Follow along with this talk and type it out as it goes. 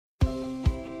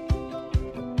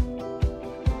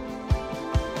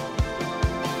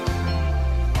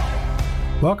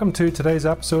Welcome to today's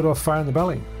episode of Fire in the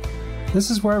Belly. This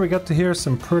is where we get to hear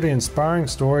some pretty inspiring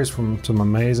stories from some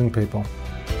amazing people.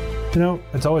 You know,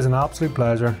 it's always an absolute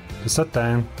pleasure to sit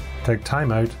down, take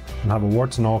time out, and have a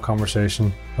warts and all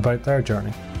conversation about their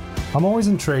journey. I'm always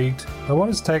intrigued by what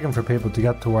it's taken for people to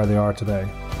get to where they are today,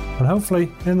 and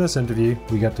hopefully in this interview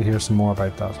we get to hear some more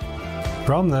about that.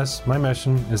 From this, my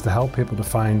mission is to help people to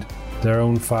find their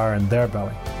own fire in their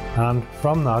belly, and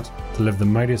from that, to live the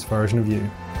mightiest version of you.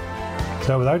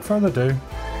 So without further ado,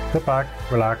 sit back,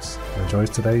 relax, and enjoy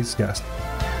today's guest.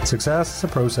 Success is a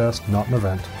process, not an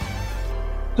event.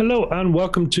 Hello and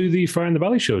welcome to the Fire in the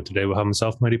Belly show. Today we'll have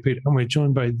myself, Mighty Pete, and we're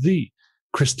joined by the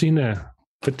Christina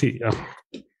Vitti.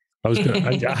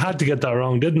 I had to get that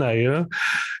wrong, didn't I? You know,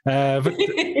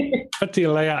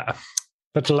 Vitaliano.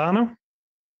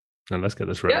 No, let's get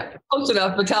this right. Yeah, close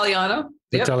enough. Vitaliano.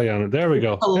 Yep. Vitaliano. There we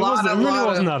go. It really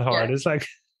wasn't that hard. Yeah. It's like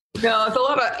no, it's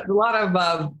a lot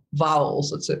of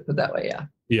vowels. Let's put it that way. Yeah.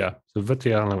 Yeah. So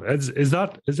Vitaliano. Is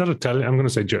that Italian? I'm going to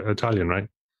say Italian, right?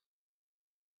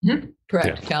 Mm-hmm. Correct.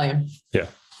 Yeah. Italian. Yeah.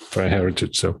 For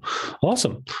heritage. So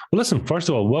awesome. Well, listen, first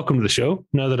of all, welcome to the show.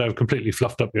 Now that I've completely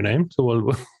fluffed up your name, so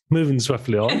we'll moving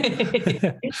swiftly on.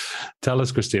 Tell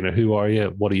us, Christina, who are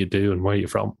you? What do you do? And where are you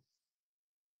from?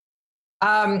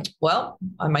 Well,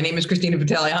 my name is Christina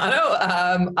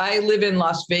Vitaliano. I live in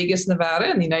Las Vegas, Nevada,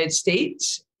 in the United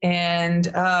States. And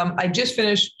I just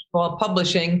finished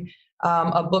publishing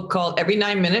a book called Every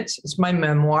 9 Minutes. It's my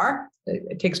memoir.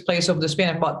 It takes place over the span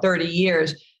of about 30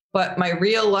 years. But my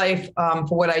real life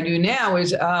for what I do now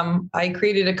is I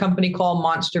created a company called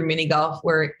Monster Mini Golf.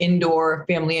 We're indoor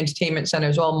family entertainment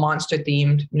centers, all monster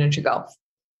themed miniature golf.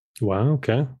 Wow.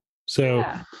 Okay. So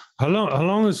yeah. How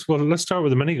long is, well, let's start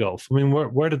with the mini golf. I mean,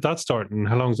 where did that start and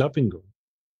how long has that been going?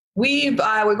 We're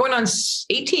going on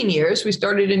 18 years. We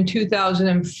started in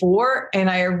 2004, and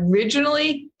I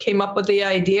originally came up with the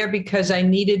idea because I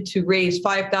needed to raise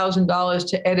 $5,000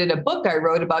 to edit a book I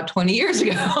wrote about 20 years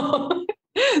ago.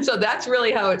 So that's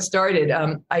really how it started.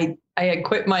 I had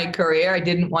quit my career. I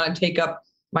didn't want to take up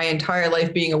my entire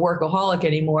life being a workaholic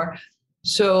anymore.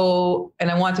 So,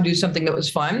 and I wanted to do something that was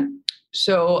fun.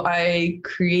 So I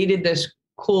created this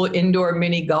cool indoor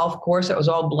mini golf course that was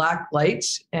all black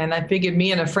lights. And I figured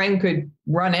me and a friend could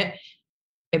run it.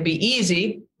 It'd be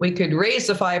easy. We could raise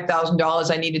the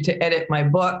 $5,000 I needed to edit my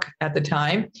book at the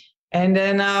time. And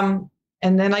then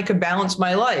I could balance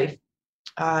my life.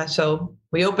 So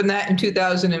we opened that in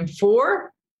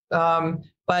 2004.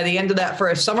 By the end of that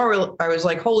first summer, I was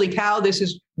like, holy cow, this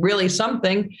is really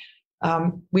something.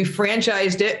 We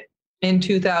franchised it in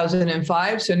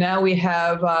 2005. So now we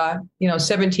have,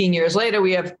 17 years later,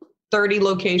 we have 30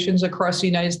 locations across the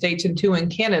United States and 2 in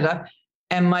Canada.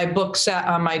 And my book sat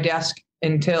on my desk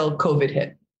until COVID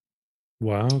hit.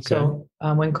 Wow. Okay. So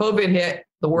when COVID hit,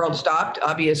 the world stopped,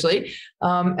 obviously.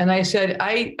 And I said,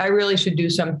 I really should do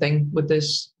something with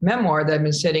this memoir that I've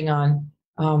been sitting on.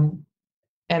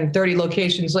 And 30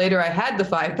 locations later, I had the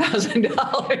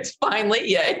 $5,000 finally,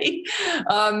 yay.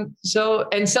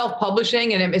 And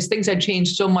self-publishing, and it's things had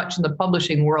changed so much in the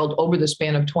publishing world over the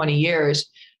span of 20 years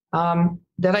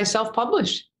that I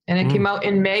self-published, and it came out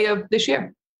in May of this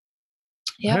year.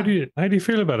 Yeah. How do you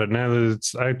feel about it now that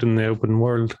it's out in the open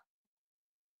world?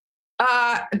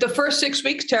 The first 6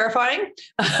 weeks, terrifying,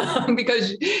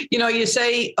 because, you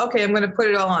say, okay, I'm going to put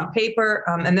it all on paper.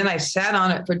 And then I sat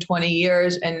on it for 20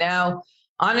 years. And now,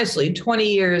 honestly, 20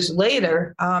 years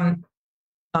later, I'm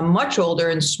much older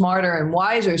and smarter and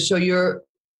wiser. So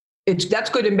that's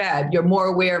good and bad. You're more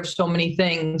aware of so many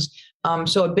things.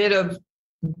 So a bit of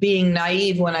being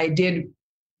naive when I did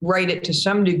write it to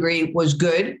some degree was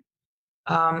good.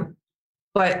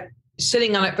 But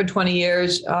sitting on it for 20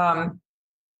 years,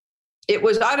 it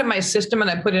was out of my system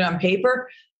and I put it on paper.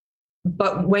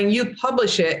 But when you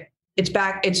publish it, it's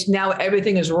back. It's now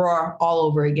everything is raw all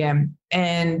over again.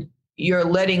 And you're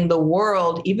letting the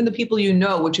world, even the people you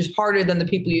know, which is harder than the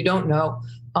people you don't know,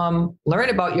 learn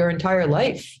about your entire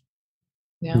life.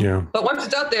 Yeah. But once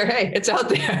it's out there, hey, it's out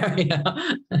there.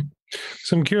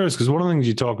 So I'm curious because one of the things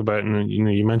you talk about, and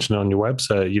you mentioned it on your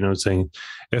website, saying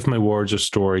if my words or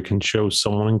story can show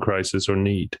someone in crisis or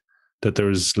need that there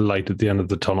is light at the end of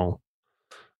the tunnel,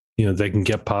 they can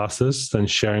get past this. Then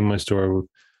sharing my story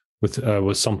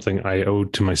was something I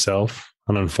owed to myself,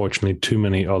 and unfortunately, too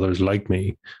many others like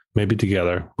me. Maybe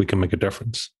together we can make a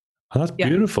difference, and that's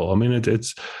beautiful. I mean,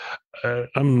 it's.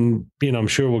 I'm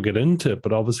sure we'll get into it,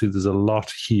 but obviously there's a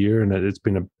lot here, and it's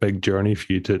been a big journey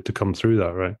for you to come through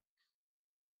that, right?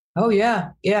 Oh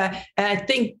yeah, yeah, and I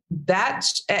think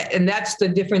that's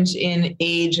the difference in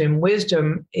age and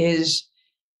wisdom is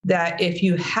that if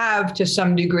you have to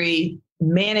some degree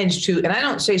managed to, and I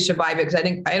don't say survive it because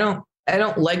I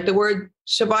don't like the word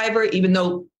survivor, even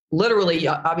though literally,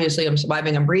 obviously I'm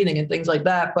surviving, I'm breathing and things like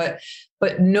that.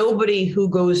 But nobody who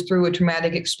goes through a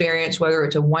traumatic experience, whether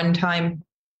it's a one-time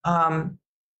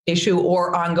issue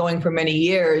or ongoing for many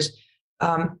years,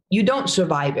 you don't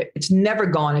survive it. It's never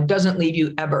gone. It doesn't leave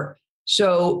you ever.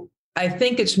 So I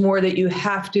think it's more that you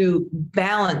have to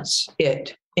balance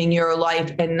it in your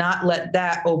life and not let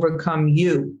that overcome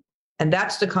you. And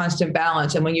that's the constant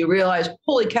balance. And when you realize,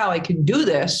 holy cow, I can do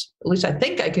this, at least I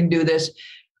think I can do this,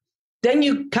 then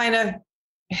you kind of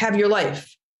have your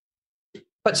life.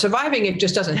 But surviving it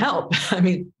just doesn't help. I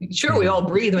mean, sure, we all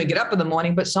breathe and we get up in the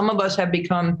morning, but some of us have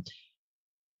become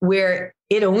where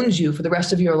it owns you for the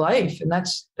rest of your life. And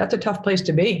that's a tough place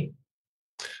to be.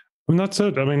 And that's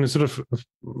it. I mean, it's sort of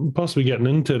possibly getting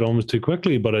into it almost too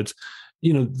quickly, but it's,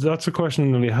 that's a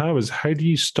question that we have is how do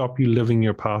you stop you living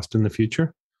your past in the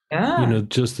future? Yeah.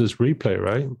 Just this replay,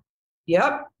 right?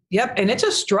 Yep. And it's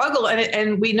a struggle.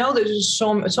 And we know there's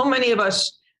so many of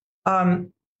us,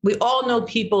 we all know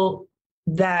people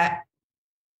that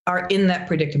are in that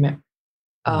predicament,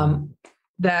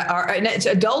 that are, and it's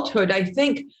adulthood. I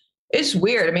think it's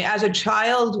weird. I mean, as a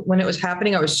child, when it was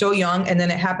happening, I was so young, and then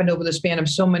it happened over the span of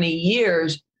so many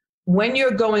years. When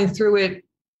you're going through it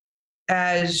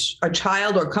as a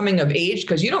child or coming of age,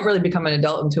 because you don't really become an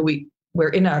adult until we're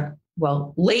in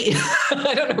late,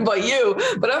 I don't know about you,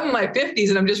 but I'm in my 50s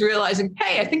and I'm just realizing,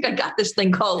 hey, I think I got this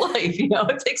thing called life.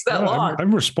 It takes that long.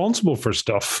 I'm responsible for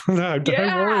stuff. How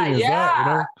worrying is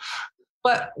that?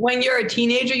 But when you're a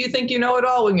teenager, you think you know it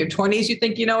all. When you're 20s, you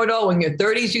think you know it all. When you're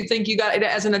 30s, you think you got it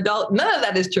as an adult. None of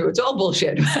that is true. It's all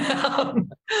bullshit.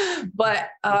 But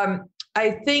I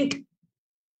think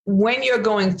when you're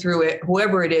going through it,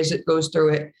 whoever it is that goes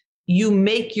through it, you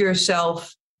make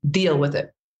yourself deal with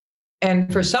it.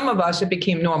 And for some of us, it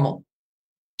became normal.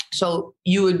 So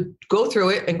you would go through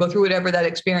it and go through whatever that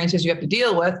experience is you have to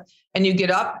deal with. And you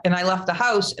get up, and I left the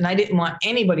house, and I didn't want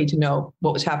anybody to know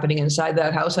what was happening inside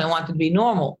that house. I wanted to be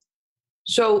normal.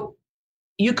 So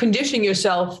you condition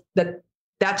yourself that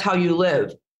that's how you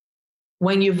live.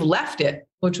 When you've left it,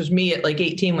 which was me at like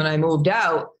 18 when I moved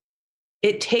out,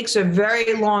 it takes a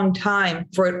very long time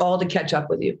for it all to catch up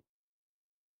with you.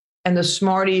 And the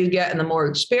smarter you get and the more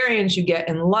experience you get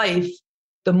in life,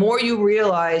 the more you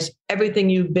realize everything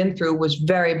you've been through was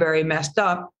very, very messed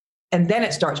up. And then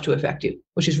it starts to affect you,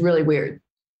 which is really weird.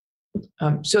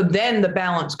 So then the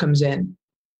balance comes in.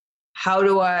 How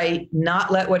do I not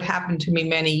let what happened to me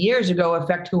many years ago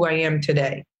affect who I am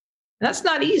today? And that's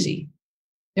not easy.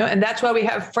 And that's why we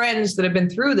have friends that have been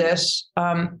through this,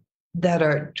 that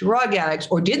are drug addicts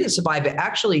or didn't survive it,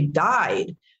 actually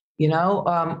died,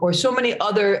 or so many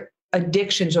other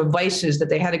addictions or vices that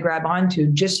they had to grab onto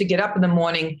just to get up in the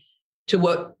morning to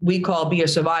what we call be a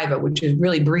survivor, which is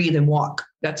really breathe and walk.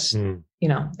 That's,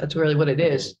 that's really what it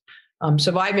is.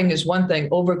 Surviving is one thing.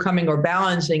 Overcoming or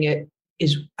balancing it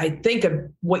is, I think,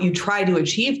 of what you try to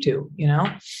achieve to,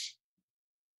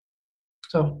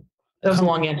 So that was a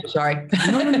long answer. Sorry.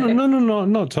 No,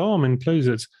 not at all. I mean, please,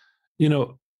 it's,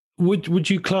 would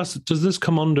you class, does this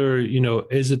come under,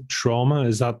 is it trauma?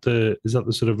 Is that the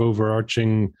sort of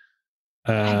overarching?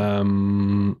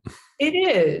 It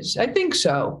is. I think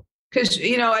so. Because,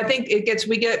 I think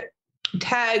we get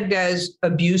tagged as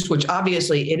abuse, which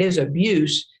obviously it is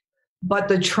abuse, but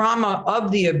the trauma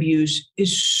of the abuse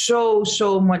is so,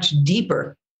 so much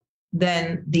deeper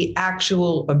than the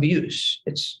actual abuse.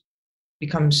 It's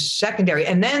becomes secondary.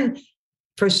 And then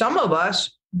for some of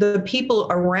us, the people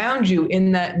around you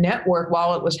in that network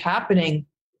while it was happening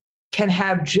can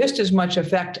have just as much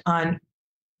effect on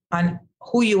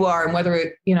who you are and whether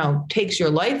it, takes your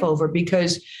life over,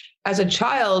 because as a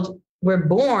child, we're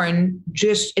born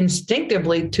just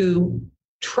instinctively to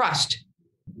trust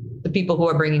the people who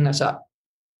are bringing us up.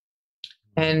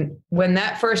 And when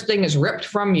that first thing is ripped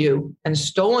from you and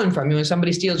stolen from you, and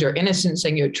somebody steals your innocence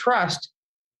and your trust,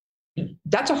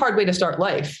 that's a hard way to start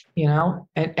life,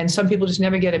 and some people just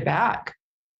never get it back.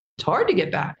 It's hard to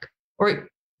get back, or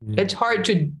it's hard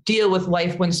to deal with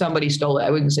life when somebody stole it. I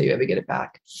wouldn't say you ever get it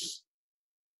back.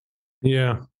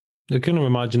 Yeah. I can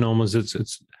imagine almost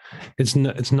it's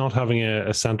not having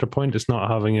a center point. It's not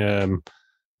having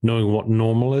knowing what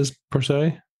normal is per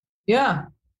se. Yeah.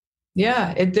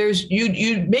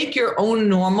 You make your own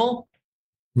normal,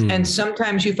 and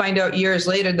sometimes you find out years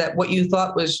later that what you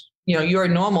thought was your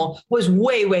normal was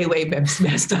way, way, way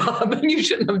messed up, and you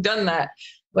shouldn't have done that.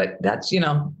 But that's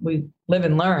we live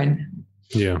and learn.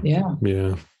 Yeah.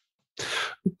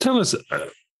 Tell us,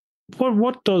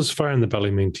 what does Fire in the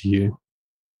Belly mean to you?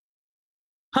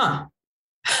 Huh.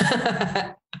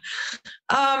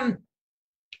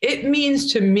 It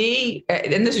means to me,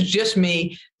 and this is just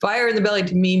me, fire in the belly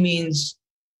to me means,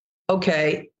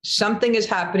 okay, something is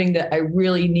happening that I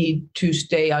really need to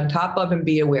stay on top of and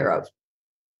be aware of.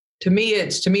 To me,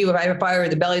 if I have a fire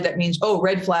in the belly, that means, oh,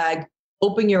 red flag,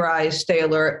 open your eyes, stay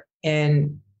alert,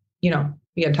 and,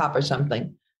 be on top of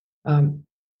something. And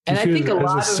I think a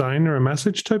lot of sign or a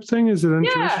message type thing. Is it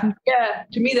intuition? Yeah.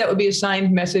 To me, that would be a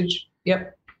sign, message.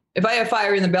 Yep. If I have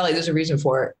fire in the belly, there's a reason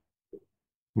for it.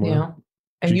 Wow.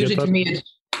 And usually to me, it's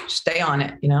stay on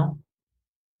it. Yeah.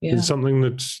 Is it something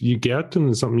that you get and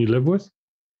it's something you live with?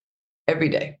 Every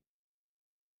day.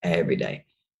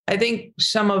 I think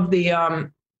some of the,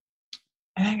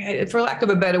 for lack of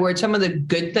a better word, some of the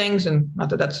good things, and not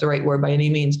that that's the right word by any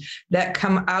means, that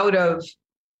come out of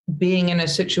being in a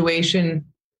situation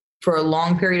for a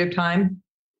long period of time,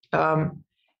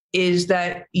 is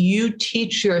that you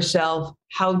teach yourself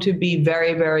how to be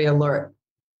very, very alert.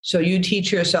 So you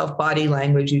teach yourself body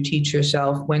language, you teach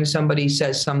yourself when somebody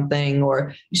says something,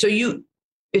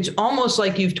 it's almost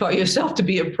like you've taught yourself to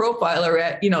be a profiler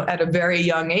at a very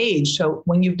young age. So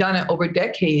when you've done it over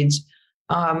decades,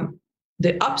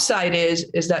 the upside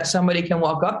is that somebody can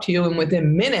walk up to you and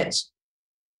within minutes,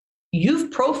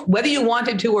 whether you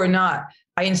wanted to or not,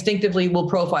 I instinctively will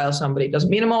profile somebody. Doesn't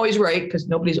mean I'm always right, because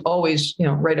nobody's always,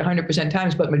 right 100%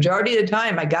 times, but majority of the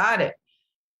time I got it.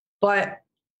 But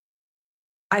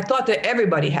I thought that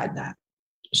everybody had that.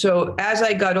 So as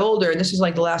I got older, and this is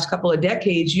like the last couple of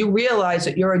decades, you realize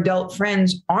that your adult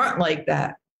friends aren't like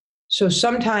that. So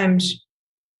sometimes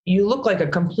you look like a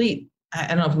complete, I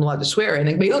don't know if I'm allowed to swear or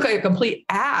anything, but you look like a complete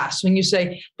ass when you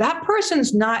say, that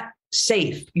person's not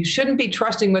safe. You shouldn't be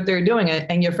trusting what they're doing.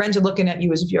 And your friends are looking at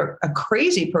you as if you're a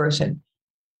crazy person,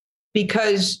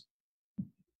 because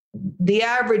the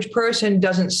average person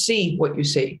doesn't see what you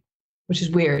see, which is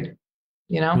weird,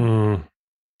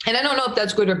 And I don't know if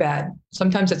that's good or bad.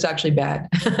 Sometimes it's actually bad.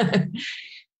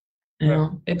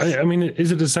 I mean,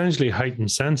 is it essentially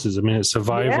heightened senses? I mean, it's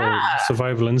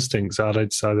survival instincts at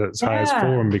its highest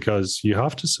form, because you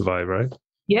have to survive, right?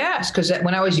 Yes, because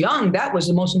when I was young, that was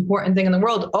the most important thing in the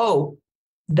world. Oh,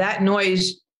 that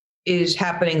noise is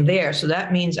happening there. So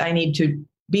that means I need to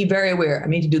be very aware. I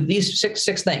need to do these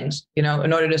six things, in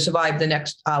order to survive the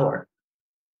next hour.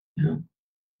 But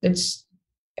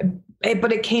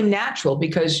it came natural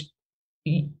because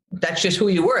that's just who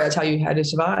you were. That's how you had to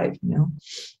survive,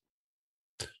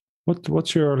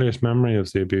 What's your earliest memory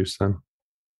of the abuse then?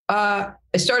 I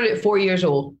started at 4 years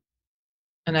old.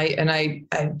 And I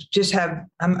just have,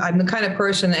 I'm the kind of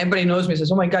person that everybody knows me,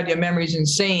 says, oh my God, your memory's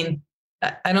insane.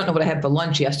 I don't know what I had for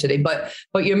lunch yesterday, but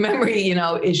your memory,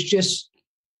 is just,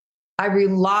 I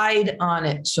relied on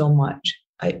it so much.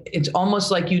 It's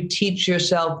almost like you teach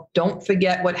yourself, don't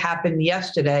forget what happened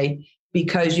yesterday,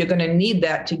 because you're going to need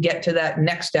that to get to that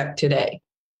next step today.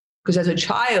 Because as a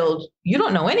child, you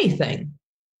don't know anything.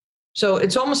 So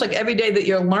it's almost like every day that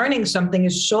you're learning something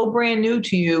is so brand new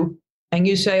to you. And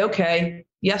you say, okay,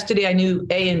 yesterday I knew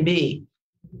A and B,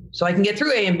 so I can get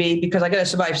through A and B because I got to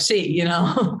survive C,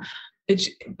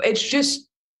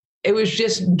 it was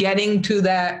just getting to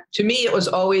that. To me, it was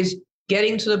always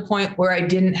getting to the point where I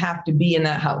didn't have to be in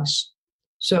that house.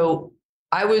 So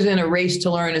I was in a race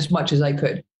to learn as much as I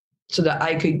could so that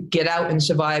I could get out and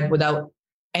survive without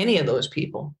any of those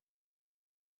people,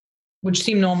 which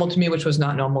seemed normal to me, which was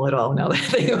not normal at all now that I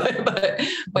think about it.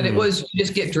 But it was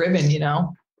just get driven,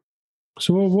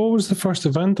 So what was the first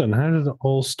event then? How did it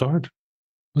all start?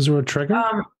 Was there a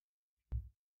trigger?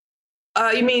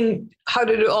 You mean, how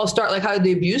did it all start? Like, how did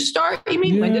the abuse start? You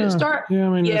mean, when did it start? Yeah,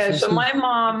 I mean, So my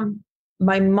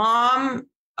mom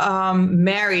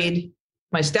married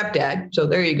my stepdad. So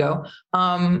there you go.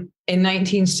 In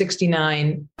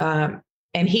 1969,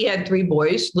 and he had 3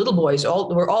 boys, little boys.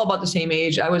 We're all about the same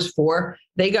age. I was 4.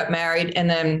 They got married, and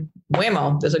then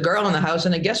whammo, there's a girl in the house,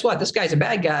 and then guess what? This guy's a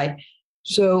bad guy.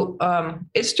 So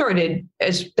it started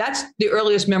that's the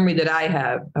earliest memory that I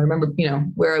have. I remember,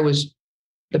 where I was,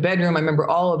 the bedroom. I remember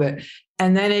all of it,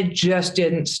 and then it just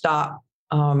didn't stop.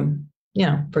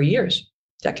 For years,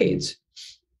 decades,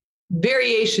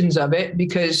 variations of it,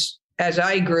 because as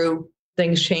I grew,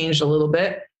 things changed a little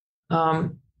bit.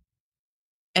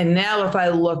 And now if I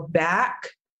look back,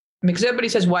 because everybody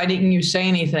says, why didn't you say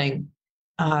anything?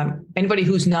 Anybody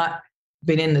who's not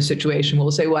been in the situation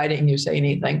will say, why didn't you say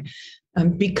anything?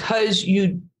 Because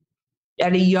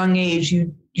at a young age,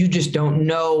 you just don't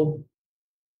know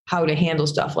how to handle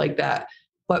stuff like that.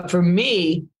 But for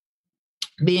me,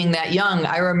 being that young,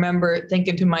 I remember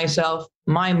thinking to myself,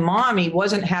 my mommy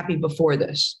wasn't happy before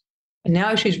this. And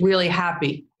now she's really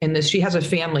happy in this. She has a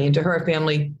family, and to her,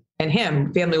 family and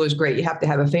him, family was great. You have to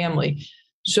have a family.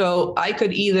 So I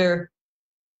could either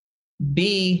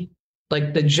be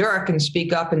like the jerk and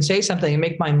speak up and say something and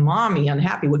make my mommy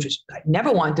unhappy, which is, I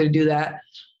never wanted to do that.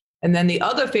 And then the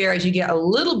other fear as you get a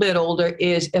little bit older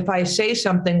is if I say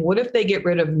something, what if they get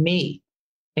rid of me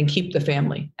and keep the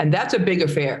family? And that's a bigger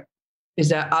fear, is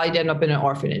that I'd end up in an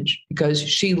orphanage because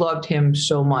she loved him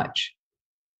so much.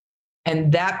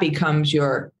 And that becomes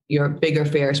your bigger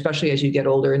fear, especially as you get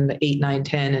older in the 8, 9,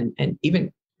 10, and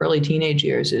even early teenage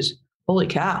years is, holy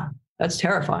cow, that's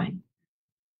terrifying.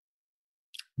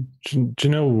 Do you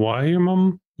know why your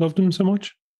mom loved him so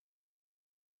much?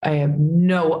 I have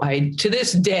no idea to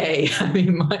this day. I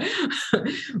mean,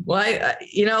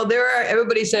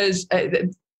 everybody says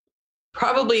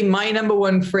probably my number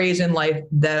one phrase in life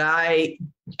that I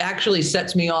actually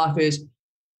sets me off is,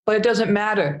 but it doesn't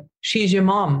matter. She's your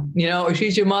mom, or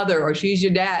she's your mother, or she's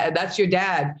your dad. That's your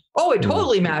dad. Oh, it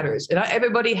totally matters. And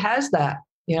everybody has that,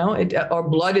 or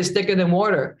blood is thicker than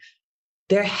water.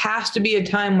 There has to be a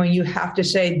time when you have to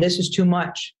say, this is too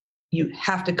much. You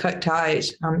have to cut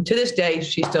ties. To this day,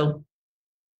 she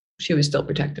was still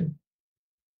protecting.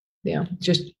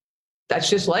 That's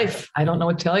just life. I don't know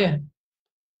what to tell you.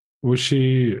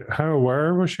 How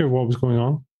aware was she of what was going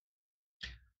on?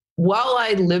 While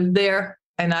I lived there,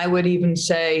 and I would even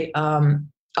say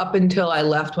up until I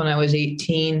left when I was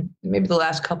 18, maybe the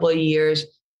last couple of years,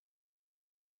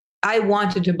 I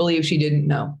wanted to believe she didn't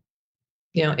know.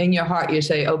 In your heart, you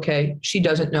say, okay, she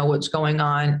doesn't know what's going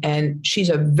on. And she's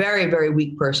a very, very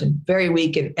weak person, very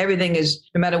weak. And everything is,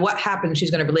 no matter what happens,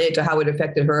 she's going to relate it to how it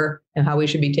affected her and how we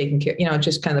should be taking care,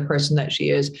 just kind of the person that she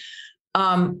is.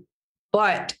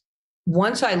 But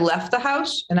once I left the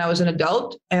house and I was an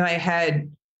adult and I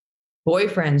had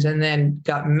boyfriends and then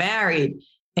got married,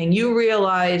 and you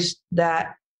realize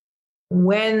that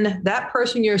when that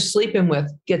person you're sleeping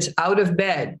with gets out of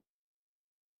bed,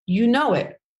 you know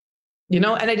it. And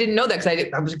I didn't know that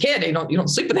because I was a kid. You don't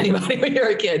sleep with anybody when you're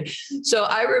a kid. So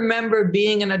I remember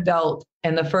being an adult,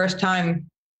 and the first time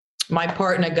my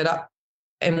partner got up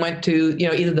and went to,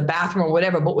 either the bathroom or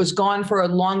whatever, but was gone for a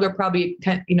longer, probably,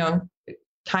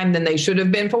 time than they should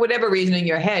have been for whatever reason in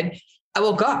your head. I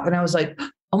woke up and I was like,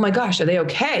 oh my gosh, are they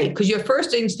okay? Because your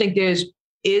first instinct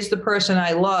is the person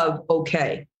I love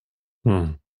okay?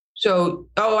 So,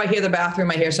 I hear the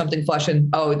bathroom, I hear something flushing.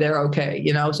 Oh, they're okay,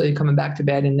 so you're coming back to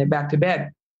bed and they're back to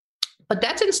bed. But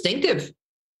that's instinctive.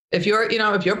 If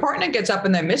if your partner gets up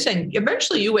and they're missing,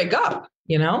 eventually you wake up,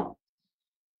 And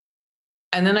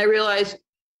then I realized,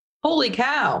 holy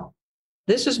cow,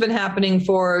 this has been happening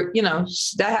for,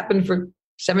 that happened for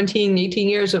 17, 18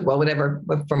 years, well, whatever,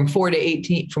 but from 4 to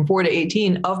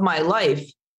 18 of my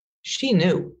life, she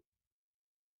knew.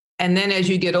 And then as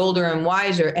you get older and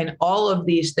wiser, and all of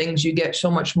these things you get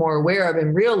so much more aware of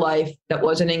in real life that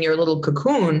wasn't in your little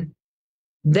cocoon,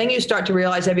 then you start to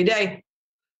realize every day,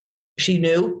 she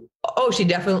knew. Oh, she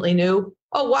definitely knew.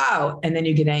 Oh, wow. And then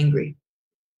you get angry.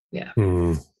 Yeah.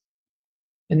 And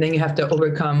then you have to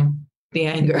overcome the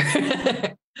anger.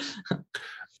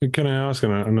 Can I ask,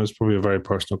 and I know it's probably a very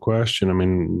personal question, I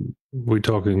mean, we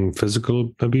talking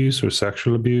physical abuse or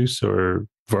sexual abuse or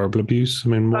verbal abuse? I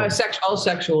mean, all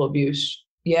sexual abuse.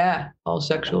 Yeah, all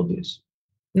sexual abuse.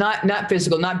 Not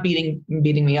physical, not beating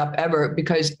me up ever,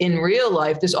 because in real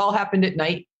life, this all happened at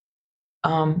night,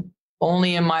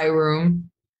 only in my room,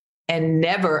 and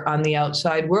never on the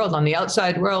outside world. On the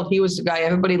outside world, he was the guy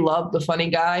everybody loved, the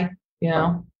funny guy,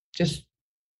 just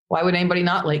why would anybody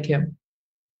not like him?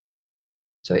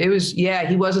 So it was,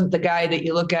 he wasn't the guy that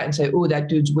you look at and say, oh, that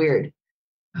dude's weird.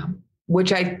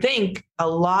 Which I think a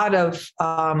lot of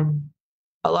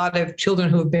children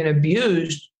who have been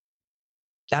abused,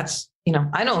 that's,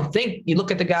 I don't think you look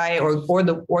at the guy or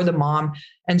the mom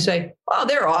and say, oh,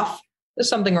 they're off. There's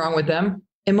something wrong with them.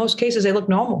 In most cases, they look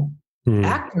normal,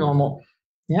 act normal.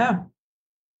 Yeah.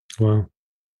 Wow.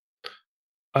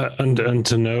 And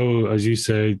to know, as you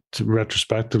say,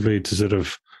 retrospectively, to sort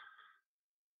of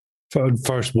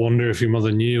first wonder if your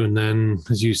mother knew, and then,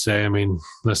 as you say, I mean,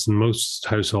 listen, most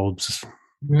households,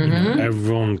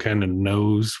 everyone kind of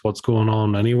knows what's going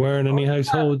on anywhere in any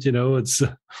household. It's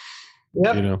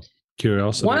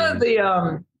curiosity. One of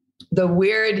the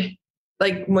weird,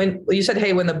 like when you said,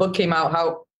 hey, when the book came out,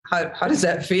 how does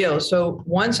that feel? So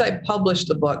once I published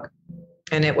the book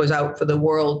and it was out for the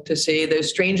world to see, there's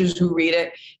strangers who read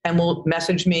it and will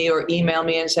message me or email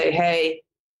me and say, hey,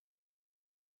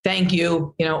 thank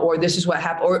you, or this is what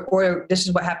happened, or this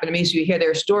is what happened to me. So you hear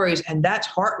their stories, and that's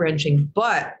heart-wrenching.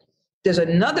 But there's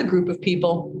another group of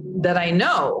people that I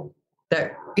know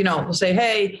that, will say,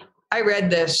 hey, I read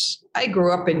this. I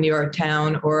grew up in your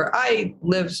town, or I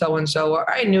live so-and-so,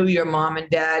 or I knew your mom and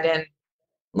dad. And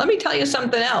let me tell you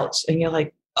something else. And you're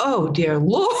like, oh dear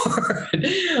Lord,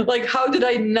 like, how did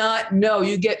I not know?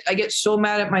 I get so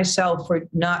mad at myself for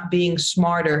not being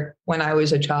smarter when I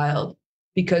was a child,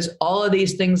 because all of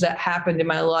these things that happened in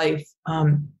my life,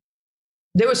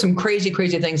 there were some crazy,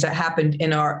 crazy things that happened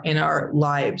in our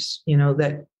lives,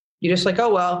 that you're just like,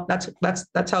 oh, well,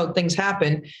 that's how things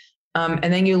happen.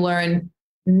 And then you learn,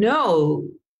 no,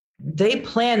 they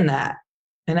planned that.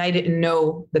 And I didn't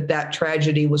know that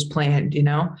tragedy was planned,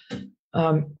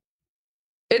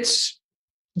 it's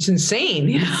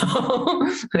insane,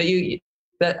 and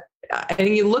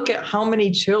you look at how many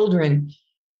children,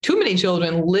 too many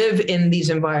children live in these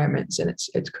environments, and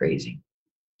it's crazy.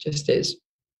 It just is.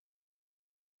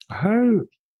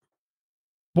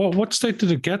 What state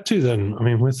did it get to then? I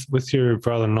mean, with your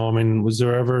father-in-law, I mean, was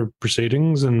there ever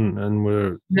proceedings and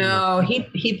were... No,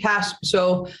 he passed.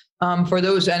 So for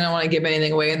those, I don't want to give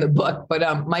anything away in the book,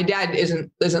 but my dad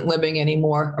isn't living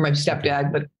anymore, or my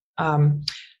stepdad, but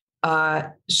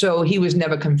so he was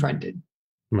never confronted.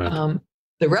 Right.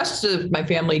 The rest of my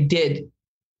family did.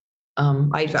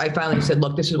 I finally said,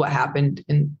 look, this is what happened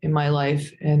in my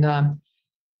life.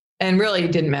 And really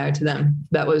it didn't matter to them.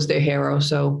 That was their hero.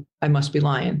 So I must be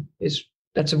lying.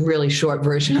 That's a really short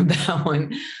version of that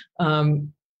one.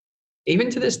 Even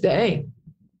to this day,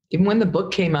 even when the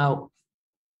book came out,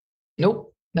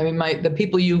 nope. I mean, the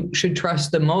people you should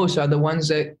trust the most are the ones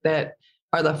that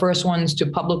are the first ones to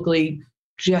publicly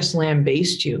just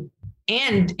lambaste you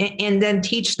and then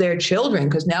teach their children.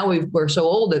 Because now we're so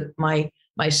old that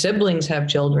my siblings have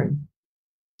children.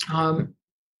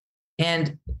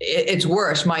 And it's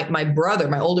worse. My brother,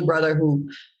 my older brother, who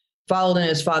followed in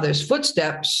his father's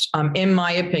footsteps, in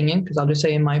my opinion, because I'll just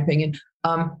say in my opinion,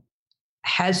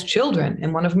 has children,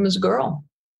 and one of them is a girl.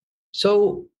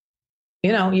 So,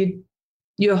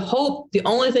 you hope, the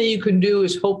only thing you can do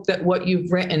is hope that what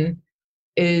you've written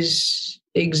is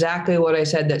exactly what I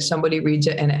said, that somebody reads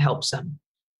it and it helps them.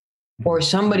 Or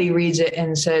somebody reads it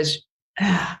and says,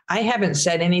 I haven't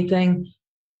said anything.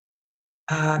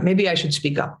 Maybe I should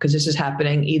speak up because this is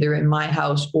happening either in my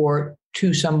house or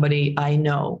to somebody I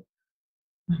know.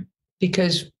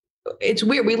 Because it's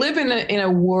weird. We live in a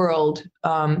world,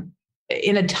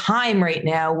 in a time right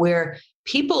now where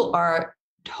people are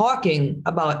talking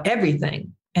about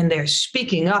everything, and they're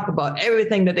speaking up about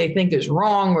everything that they think is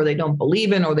wrong or they don't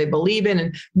believe in or they believe in,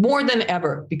 and more than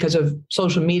ever because of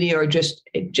social media, or just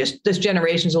this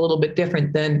generation is a little bit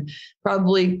different than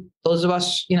probably those of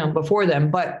us, before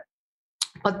them. But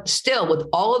still, with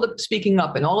all of the speaking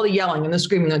up and all the yelling and the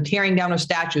screaming and the tearing down of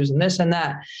statues and this and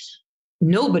that,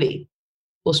 nobody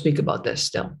will speak about this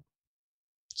still.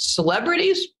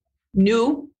 Celebrities,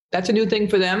 that's a new thing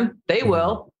for them. They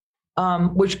will.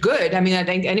 Which good. I mean, I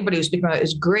think anybody who's speaking about it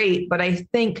is great, but I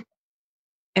think,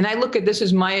 and I look at this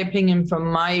as my opinion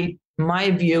from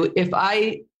my view, if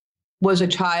I was a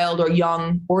child or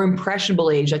young or impressionable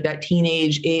age, like that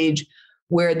teenage age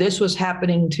where this was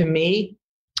happening to me,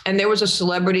 and there was a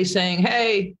celebrity saying,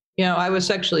 hey, I was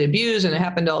sexually abused and it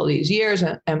happened all these years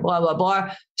and blah, blah,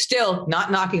 blah. Still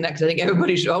not knocking that, because I think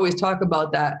everybody should always talk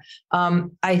about that.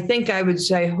 I think I would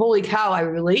say, holy cow, I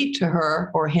relate to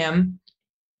her or him,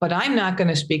 but I'm not going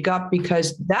to speak up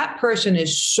because that person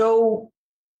is so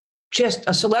just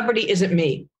a celebrity isn't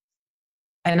me.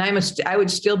 And I would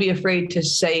still be afraid to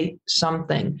say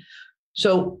something.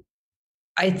 So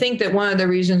I think that one of the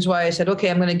reasons why I said, okay,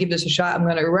 I'm going to give this a shot, I'm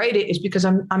going to write it, is because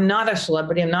I'm not a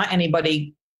celebrity. I'm not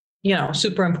anybody,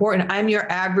 super important. I'm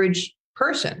your average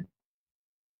person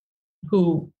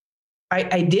who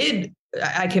I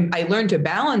learned to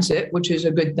balance it, which is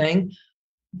a good thing.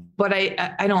 But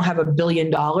I don't have $1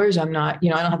 billion. I'm not, I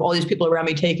don't have all these people around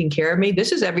me taking care of me.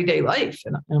 This is everyday life,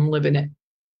 and I'm living it.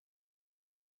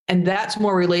 And that's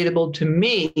more relatable to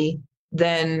me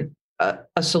than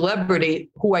a celebrity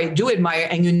who I do admire.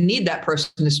 And you need that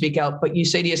person to speak out, but you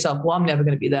say to yourself, well, I'm never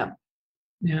going to be them.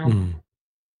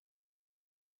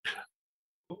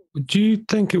 Do you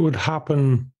think it would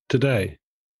happen today?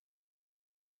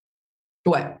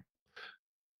 What?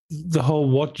 The whole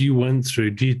what you went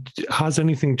through, has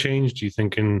anything changed, do you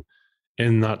think, in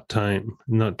that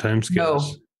time scale?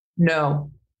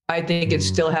 No. I think it's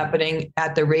still happening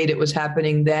at the rate it was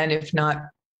happening then, if not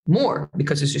more,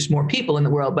 because there's just more people in the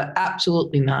world, but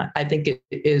absolutely not. I think it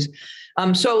is.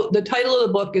 So the title of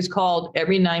the book is called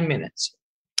Every 9 Minutes.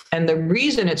 And the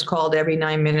reason it's called Every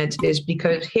 9 Minutes is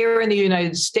because here in the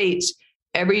United States,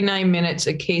 every 9 minutes,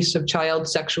 a case of child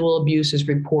sexual abuse is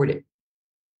reported.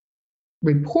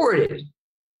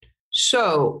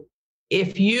 So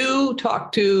if you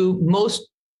talk to most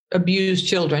abused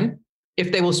children,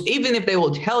 even if they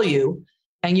will tell you,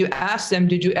 and you ask them,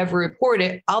 did you ever report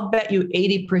it? I'll bet you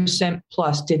 80%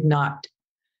 plus did not.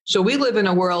 So we live in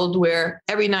a world where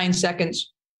every 9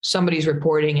 seconds, somebody's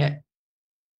reporting it,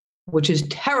 which is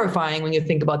terrifying when you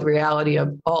think about the reality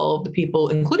of all of the people,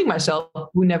 including myself,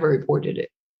 who never reported it.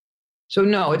 So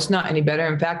no, it's not any better.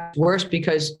 In fact, it's worse,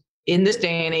 because in this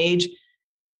day and age,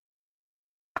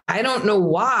 I don't know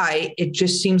why it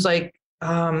just seems like,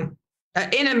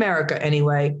 in America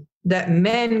anyway, that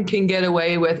men can get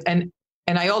away with, and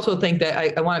I also think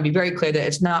that I want to be very clear that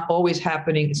it's not always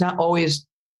happening. It's not always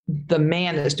the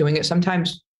man that's doing it.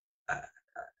 Sometimes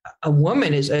a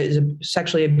woman is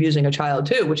sexually abusing a child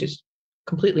too, which is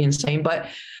completely insane. But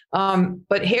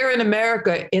here in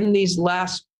America, in these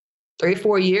last 3 or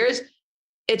 4 years,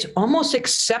 it's almost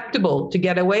acceptable to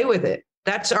get away with it.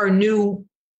 That's our new,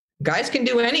 guys can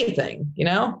do anything,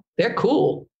 they're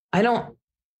cool.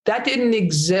 That didn't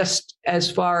exist as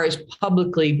far as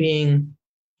publicly being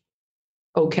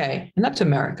okay. And that's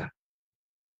America.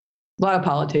 A lot of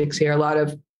politics here, a lot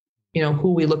of,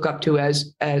 who we look up to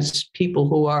as people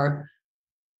who are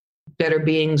better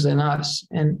beings than us.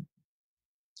 And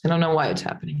I don't know why it's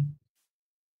happening.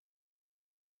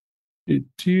 Do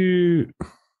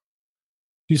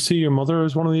you see your mother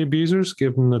as one of the abusers,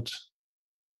 given that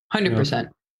 100%.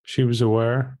 She was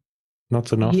aware?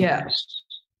 That's enough.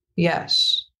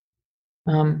 Yes.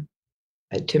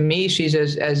 To me, she's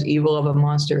as evil of a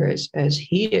monster as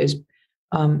he is.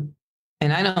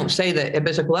 And I don't say that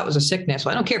it's like, well, that was a sickness.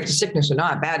 Well, I don't care if it's a sickness or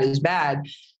not. Bad is bad.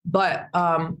 But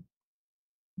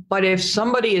if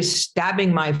somebody is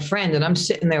stabbing my friend and I'm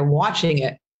sitting there watching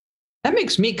it, that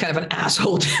makes me kind of an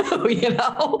asshole too,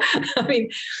 I mean,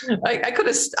 I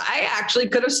actually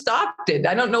could have stopped it.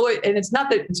 I don't know it, and it's not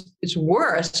that it's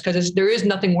worse, because there is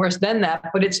nothing worse than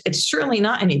that, but it's certainly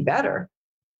not any better.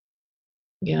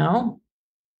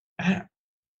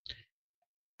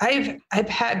 I've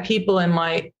had people in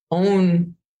my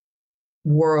own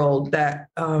world that,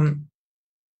 and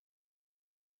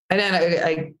then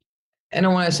I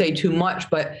don't want to say too much,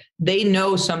 but they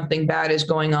know something bad is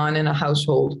going on in a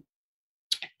household.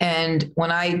 And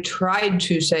when I tried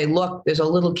to say, look, there's a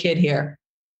little kid here.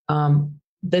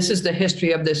 This is the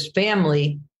history of this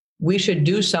family. We should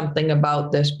do something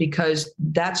about this, because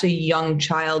that's a young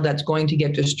child that's going to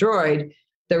get destroyed.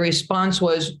 The response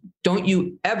was, don't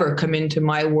you ever come into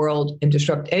my world and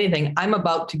disrupt anything. I'm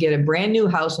about to get a brand new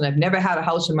house, and I've never had a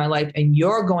house in my life, and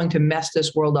you're going to mess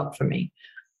this world up for me.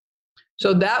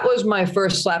 So that was my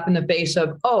first slap in the face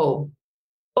of, oh,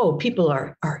 people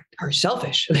are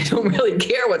selfish. They don't really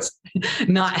care what's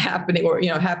not happening, or,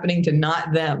 happening to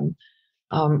not them.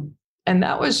 And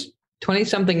that was 20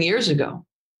 something years ago.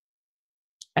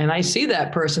 And I see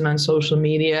that person on social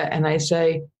media and I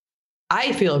say,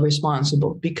 I feel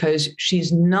responsible because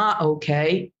she's not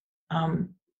okay.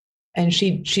 And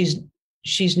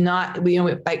she's not,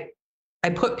 I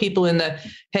put people in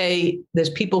hey, there's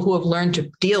people who have learned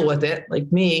to deal with it, like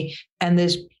me. And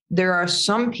there are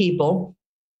some people,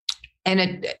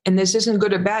 and this isn't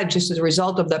good or bad, just as a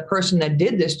result of that person that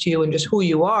did this to you and just who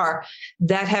you are,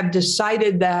 that have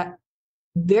decided that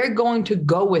they're going to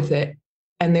go with it,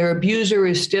 and their abuser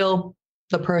is still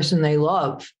the person they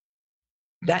love.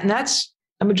 And that's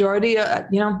a majority.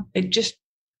 It just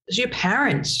is your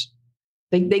parents.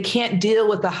 They can't deal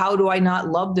with the how do I not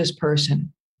love this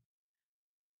person.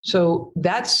 So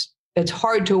it's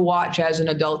hard to watch as an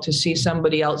adult to see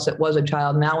somebody else that was a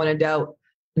child, now an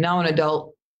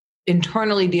adult,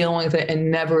 internally dealing with it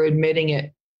and never admitting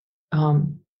it.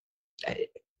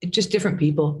 It's just different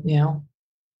people,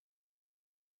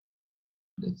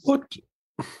 What?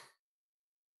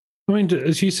 I mean,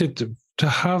 as you said, to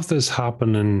have this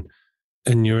happen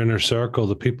in your inner circle,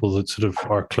 the people that sort of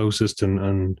are closest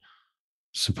and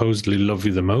supposedly love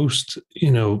you the most,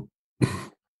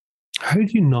 how do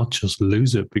you not just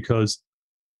lose it? Because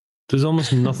there's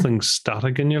almost nothing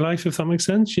static in your life, if that makes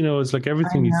sense. It's like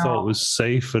everything you thought was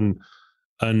safe and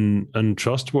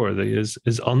trustworthy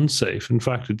is unsafe. In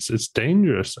fact, it's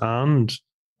dangerous and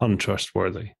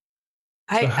untrustworthy.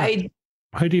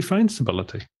 How do you find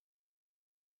stability?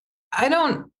 I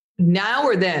don't, now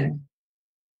or then.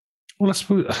 Well, I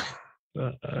suppose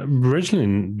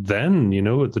originally then,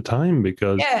 at the time,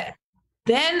 because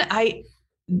then I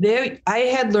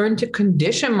had learned to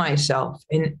condition myself,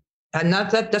 and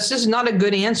not that this is not a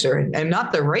good answer and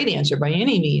not the right answer by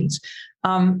any means.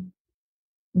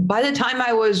 By the time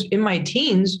I was in my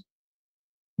teens,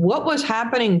 what was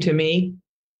happening to me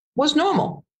was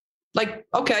normal. Like,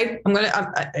 okay,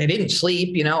 I didn't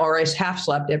sleep, or I half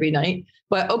slept every night,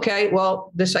 but okay,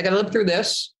 well, I got to live through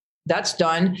this. That's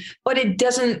done. But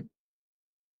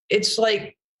it's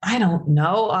like, I don't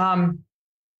know.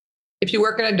 If you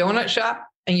work in a donut shop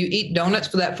and you eat donuts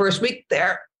for that first week,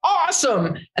 they're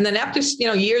awesome. And then after,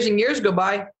 years and years go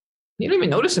by, you don't even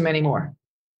notice them anymore.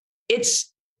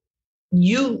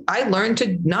 I learned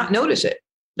to not notice it.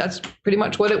 That's pretty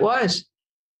much what it was.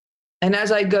 And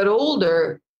as I got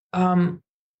older,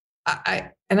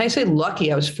 I say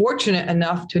lucky, I was fortunate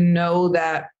enough to know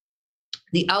that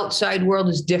the outside world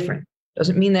is different.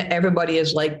 Doesn't mean that everybody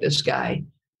is like this guy.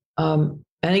 And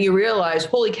then you realize,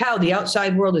 holy cow, the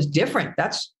outside world is different.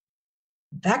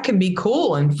 That can be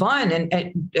cool and fun.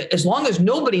 And as long as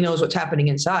nobody knows what's happening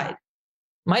inside.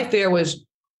 My fear was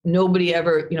nobody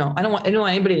ever, I don't want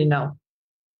anybody to know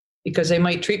because they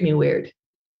might treat me weird.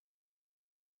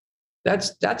 And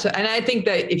I think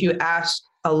that if you ask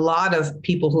a lot of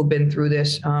people who've been through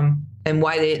this, and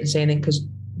why they didn't say anything, because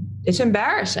it's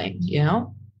embarrassing, you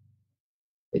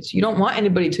don't want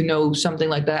anybody to know something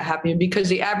like that happening, because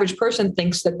the average person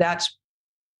thinks that that's,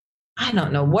 I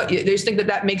don't know what, they just think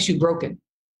that makes you broken.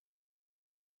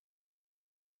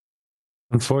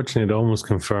 Unfortunately, it almost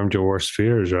confirmed your worst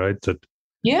fears, right? That,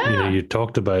 yeah, you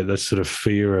talked about that sort of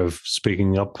fear of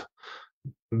speaking up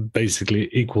basically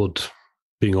equaled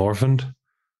being orphaned.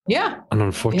 Yeah. And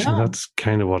unfortunately, that's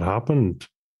kind of what happened,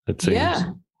 it seems. Yeah.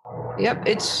 Yep.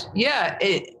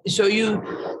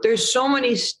 There's so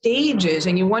many stages,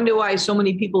 and you wonder why so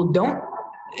many people don't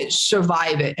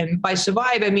survive it. And by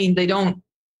survive, I mean,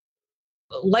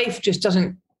 life just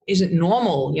isn't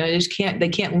normal. They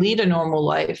can't lead a normal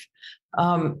life.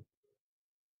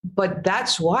 But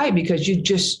that's why, because you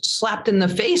just slapped in the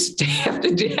face day after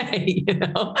day,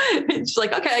 it's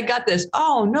like, okay, I got this.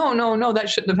 Oh, no, that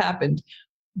shouldn't have happened.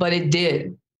 But it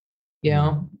did,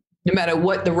 no matter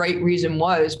what the right reason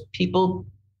was, people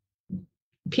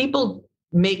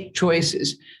make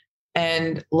choices,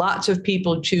 and lots of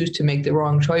people choose to make the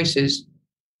wrong choices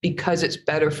because it's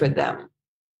better for them.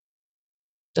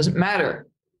 Doesn't matter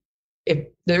if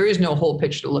there is no whole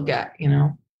picture to look at,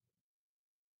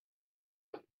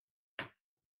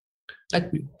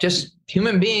 Just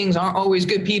human beings aren't always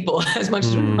good people as much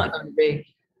as we want them to be.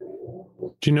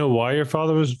 Do you know why your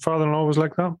father-in-law was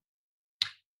like that?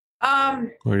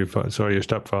 Or your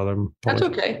stepfather? That's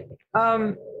okay.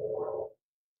 I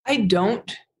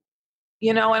don't,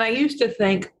 and I used to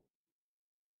think,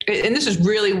 and this is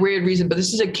really weird reason, but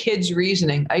this is a kid's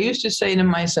reasoning. I used to say to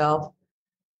myself,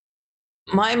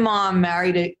 my mom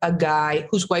married a guy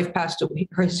whose wife passed away.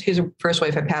 His first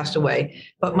wife had passed away,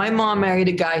 but my mom married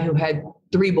a guy who had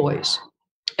 3 boys,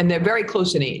 and they're very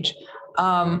close in age.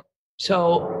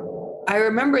 So I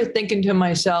remember thinking to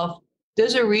myself,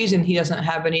 there's a reason he doesn't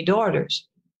have any daughters.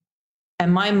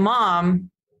 And my mom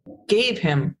gave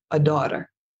him a daughter.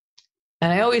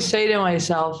 And I always say to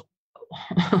myself,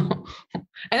 and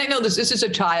I know this is a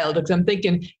child, because I'm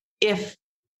thinking, if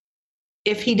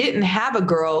he didn't have a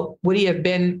girl, would he have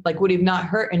not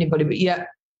hurt anybody? But yet,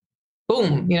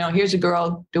 boom, here's a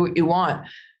girl, do what you want.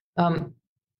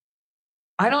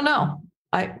 I don't know.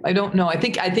 I don't know. I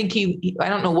think he I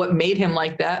don't know what made him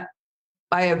like that.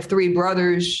 I have 3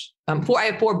 brothers. I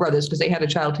have 4 brothers, because they had a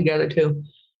child together too.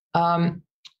 And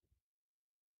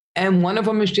one of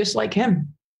them is just like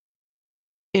him,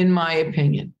 in my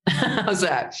opinion. How's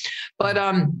that? But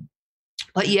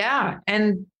yeah,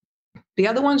 and the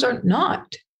other ones are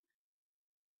not.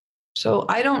 So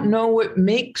I don't know what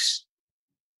makes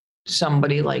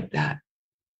somebody like that.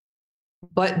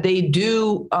 But they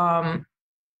do.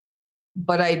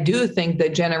 But I do think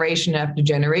that generation after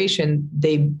generation,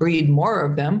 they breed more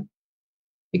of them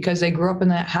because they grew up in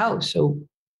that house. So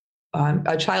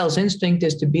a child's instinct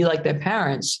is to be like their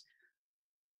parents.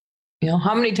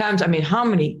 How many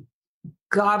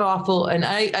god awful, and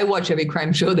I watch every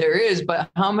crime show there is, but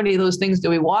how many of those things do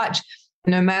we watch?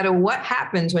 No matter what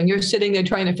happens, when you're sitting there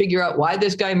trying to figure out why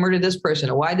this guy murdered this person,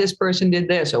 or why this person did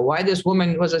this, or why this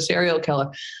woman was a serial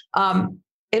killer,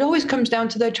 it always comes down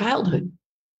to their childhood.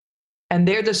 And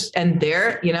they're and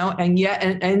yet,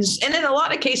 and in a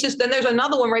lot of cases, then there's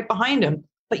another one right behind them,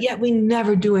 but yet we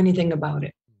never do anything about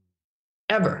it,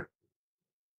 ever.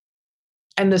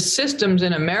 And the systems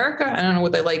in America, I don't know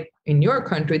what they like in your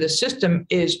country, the system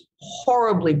is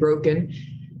horribly broken,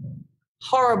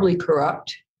 horribly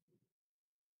corrupt,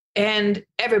 and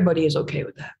everybody is okay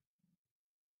with that.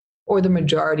 Or the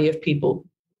majority of people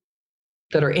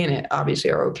that are in it,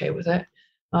 obviously, are okay with it.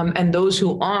 And those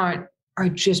who aren't are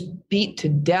just beat to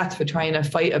death for trying to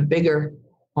fight a bigger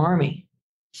army.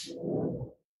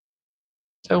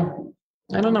 So,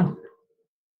 I don't know.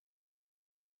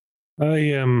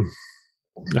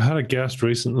 I had a guest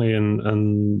recently,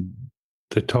 and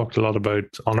they talked a lot about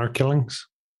honor killings.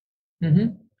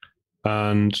 Mm-hmm.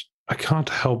 And I can't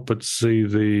help but see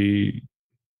the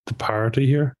parity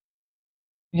here.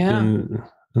 Yeah.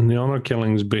 And the honor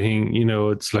killings being,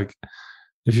 it's like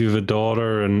if you have a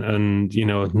daughter and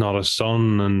not a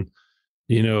son, and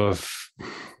if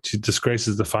she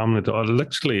disgraces the family,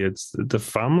 literally it's the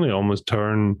family almost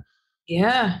turn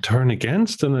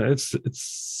against. And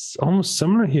it's almost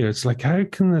similar here. It's like, how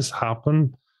can this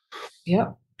happen?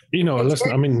 Yeah.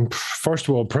 Listen, I mean, first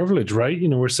of all, privilege, right?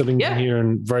 We're sitting here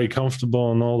and very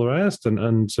comfortable and all the rest,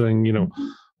 and saying,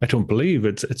 I don't believe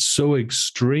it's so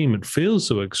extreme. It feels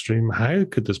so extreme. How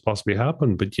could this possibly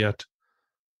happen? But yet,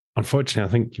 unfortunately,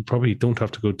 I think you probably don't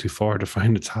have to go too far to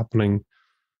find it's happening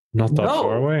not that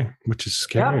far away, which is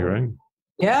scary, right?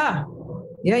 Yeah.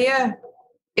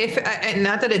 If and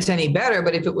not that it's any better,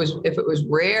 but if it was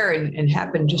rare and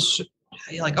happened, just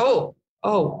you're like, oh,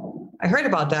 I heard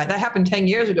about that. That happened 10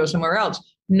 years ago somewhere else.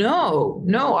 No.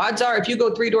 Odds are, if you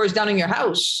go 3 doors down in your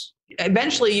house,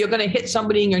 eventually you're going to hit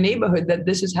somebody in your neighborhood that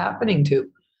this is happening to.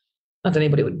 Not that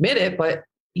anybody would admit it, but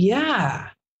yeah,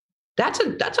 that's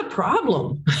a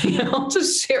problem. It's a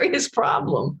serious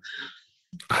problem.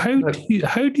 How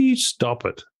do you stop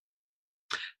it?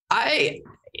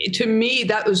 To me,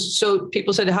 that was, so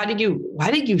people said,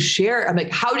 why did you share? I'm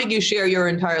like, how did you share your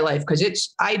entire life?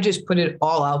 Because I just put it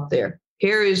all out there.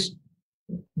 Here is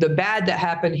the bad that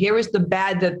happened. Here is the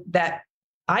bad that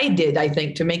I did, I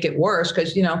think, to make it worse.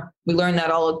 Because, we learned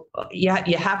that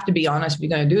you have to be honest if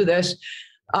you're going to do this.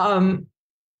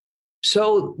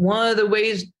 So one of the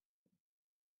ways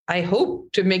I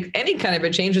hope to make any kind of a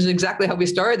change is exactly how we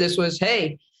started this was,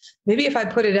 hey, maybe if I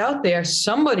put it out there,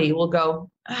 somebody will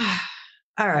go,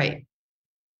 all right.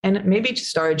 And maybe to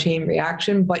start a chain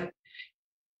reaction, but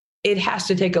it has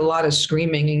to take a lot of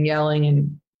screaming and yelling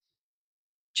and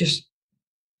just,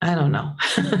 I don't know.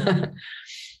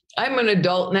 I'm an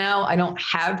adult now. I don't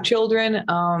have children.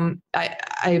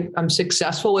 I'm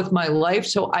successful with my life,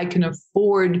 so I can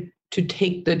afford to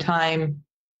take the time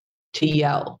to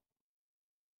yell.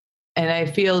 And I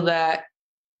feel that,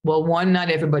 well, one, not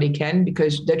everybody can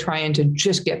because they're trying to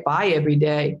just get by every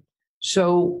day.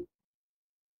 So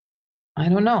I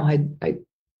don't know. I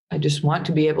just want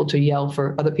to be able to yell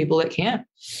for other people that can't.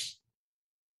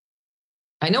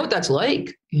 I know what that's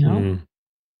like,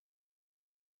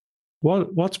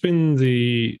 What's been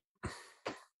the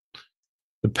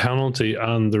penalty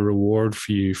and the reward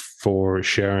for you for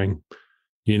sharing?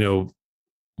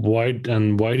 Why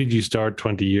did you start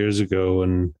 20 years ago?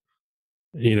 And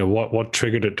what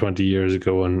triggered it 20 years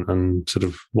ago? And sort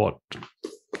of what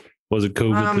was it?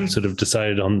 COVID that sort of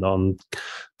decided on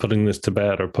putting this to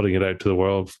bed or putting it out to the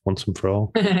world once and for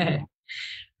all?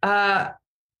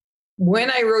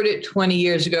 When I wrote it 20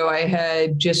 years ago, I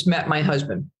had just met my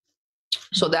husband.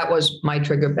 So that was my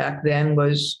trigger back then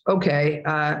was, okay,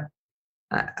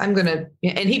 I'm going to,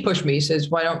 and he pushed me, he says,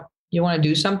 why don't you want to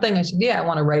do something? I said, yeah, I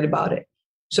want to write about it.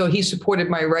 So he supported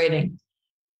my writing.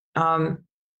 And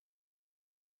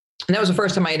that was the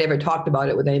first time I had ever talked about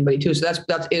it with anybody too. So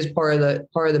that is part of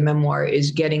the memoir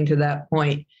is getting to that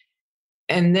point.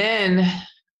 And then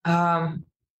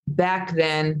back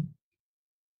then,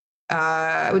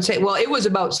 I would say, well, it was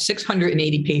about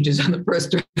 680 pages on the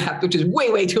first draft, which is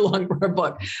way, way too long for a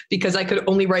book because I could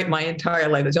only write my entire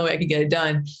life. That's the only way I could get it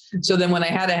done. So then when I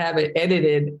had to have it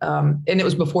edited, and it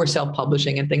was before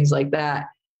self-publishing and things like that,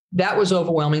 that was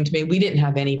overwhelming to me. We didn't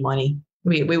have any money.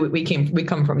 We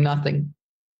come from nothing.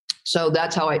 So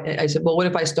that's how I said, well, what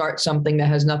if I start something that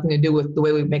has nothing to do with the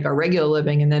way we make our regular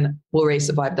living, and then we'll raise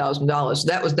the $5,000. So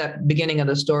that was that beginning of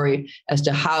the story as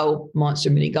to how Monster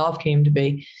Mini Golf came to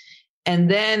be. And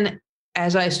then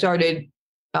as I started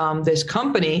this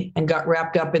company and got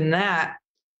wrapped up in that,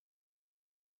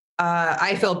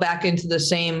 I fell back into the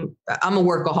same, I'm a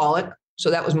workaholic.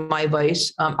 So that was my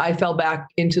vice. I fell back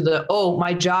into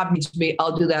my job needs to be,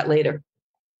 I'll do that later.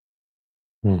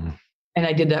 Mm-hmm. And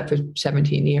I did that for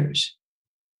 17 years.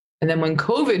 And then when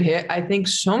COVID hit, I think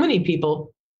so many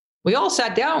people, we all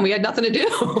sat down, we had nothing to do.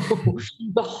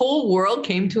 The whole world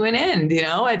came to an end,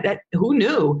 who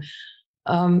knew?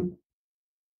 And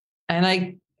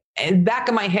back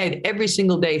in my head, every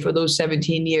single day for those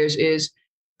 17 years is,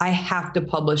 I have to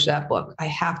publish that book. I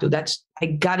have to. I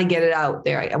got to get it out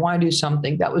there. I want to do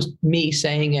something. That was me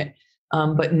saying it,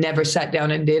 but never sat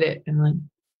down and did it. And I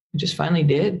just finally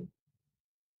did.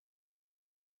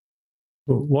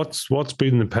 What's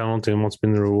been the penalty and what's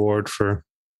been the reward for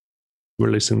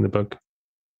releasing the book?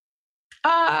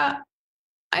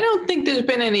 I don't think there's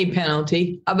been any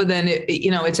penalty other than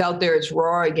it's out there, it's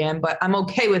raw again, but I'm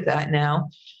okay with that now.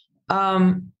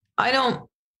 I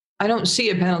don't see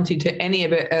a penalty to any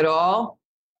of it at all.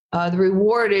 The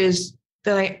reward is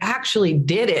that I actually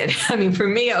did it. I mean, for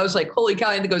me, I was like, holy cow,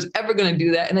 I didn't think I was ever going to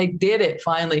do that. And I did it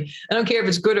finally. I don't care if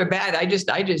it's good or bad. I just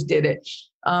did it.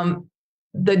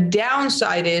 The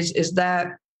downside is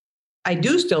that I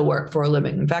do still work for a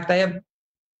living. In fact, I have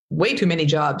way too many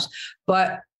jobs,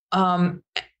 but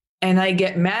and I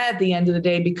get mad at the end of the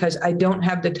day because I don't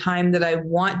have the time that I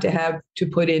want to have to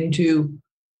put into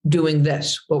doing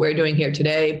this, what we're doing here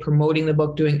today, promoting the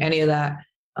book, doing any of that.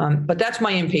 But that's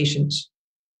my impatience.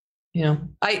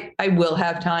 I will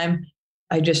have time.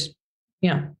 I just,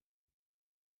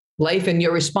 life and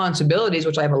your responsibilities,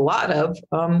 which I have a lot of,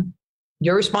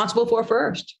 you're responsible for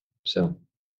first. So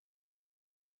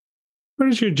where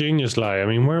does your genius lie? I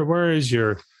mean, where is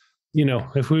your,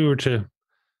 if we were to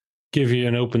give you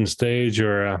an open stage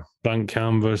or a blank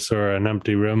canvas or an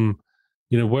empty room,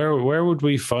 where would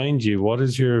we find you? What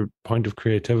is your point of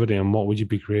creativity and what would you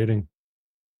be creating?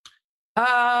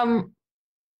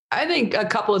 I think a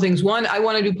couple of things. One, I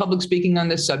want to do public speaking on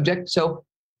this subject. So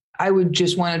I would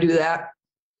just want to do that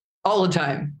all the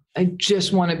time. I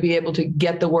just want to be able to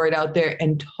get the word out there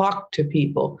and talk to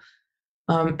people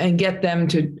and get them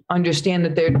to understand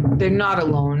that they're not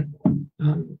alone.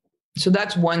 So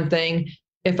that's one thing.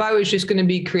 If I was just going to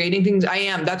be creating things, I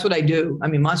am. That's what I do. I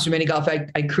mean, Monster Mini Golf,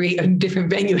 I create a different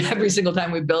venue every single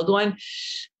time we build one.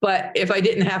 But if I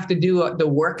didn't have to do the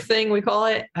work thing, we call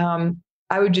it,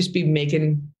 I would just be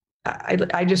making.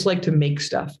 I just like to make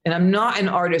stuff, and I'm not an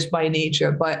artist by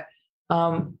nature, but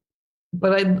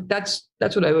that's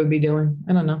what I would be doing.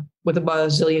 I don't know, with about a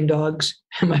zillion dogs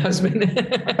and my husband.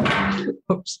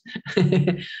 Oops.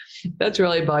 That's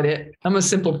really about it. I'm a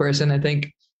simple person, I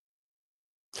think.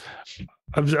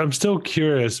 I'm still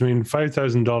curious. I mean,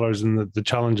 $5,000 and the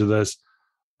challenge of this.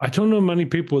 I don't know many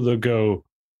people that go,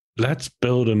 let's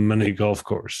build a mini golf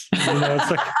course. It's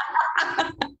like,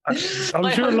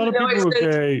 I'm sure a lot of people would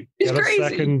say, get a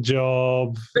second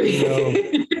job,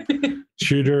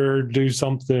 tutor, do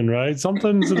something, right?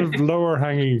 Something sort of lower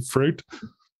hanging fruit.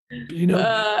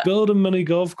 Build a mini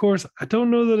golf course. I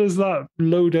don't know that it's that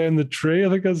low down the tree. I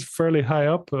think that's fairly high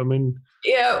up. I mean,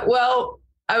 yeah, well,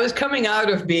 I was coming out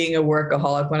of being a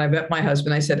workaholic when I met my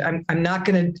husband. I said, I'm not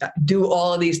going to do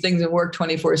all of these things and work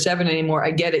 24/7 anymore.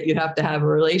 I get it. You have to have a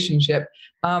relationship.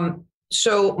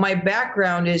 So my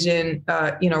background is in,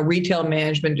 retail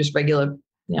management, just regular,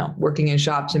 working in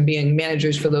shops and being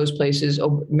managers for those places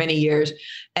over many years.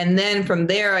 And then from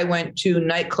there, I went to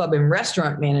nightclub and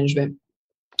restaurant management,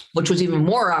 which was even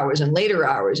more hours and later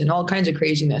hours and all kinds of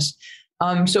craziness.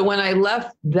 So when I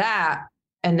left that,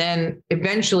 and then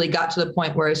eventually got to the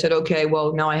point where I said, okay,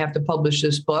 well, now I have to publish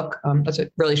this book. That's a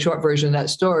really short version of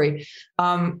that story.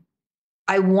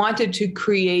 I wanted to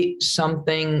create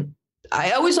something.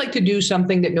 I always like to do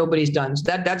something that nobody's done.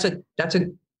 So that's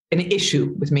an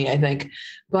issue with me, I think.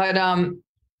 But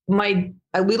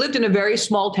we lived in a very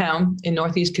small town in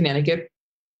Northeast Connecticut.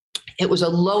 It was a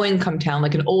low income town,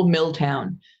 like an old mill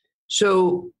town.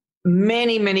 So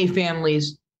many, many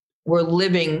families were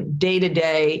living day to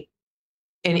day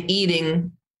and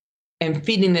eating and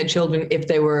feeding their children if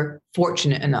they were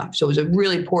fortunate enough. So it was a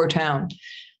really poor town.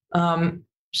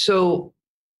 So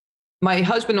my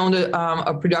husband owned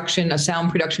a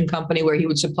sound production company where he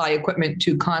would supply equipment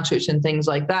to concerts and things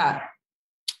like that.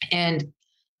 And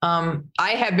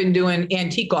I had been doing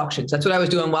antique auctions. That's what I was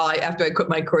doing after I quit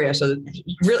my career. So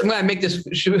really, I'm going to make this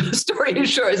story as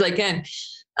short as I can.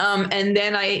 And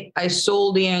then I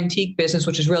sold the antique business,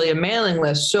 which is really a mailing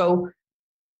list. So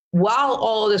while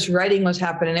all of this writing was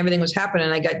happening, everything was happening,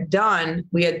 I got done.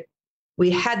 We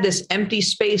had this empty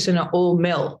space in an old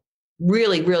mill,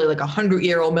 really, really like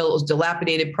 100-year-old mill. It was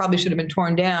dilapidated, probably should have been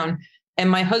torn down.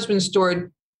 And my husband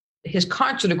stored his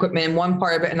concert equipment in one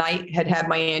part of it, and I had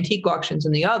my antique auctions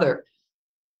in the other.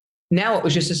 Now it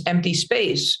was just this empty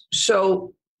space.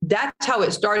 So that's how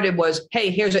it started was, hey,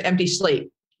 here's an empty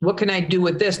slate. What can I do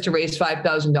with this to raise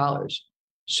 $5,000?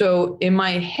 So in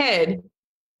my head,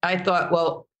 I thought,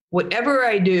 well, whatever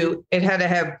I do, it had to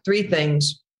have three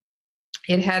things.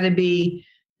 I had to be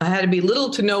little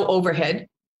to no overhead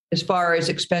as far as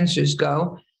expenses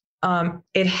go. I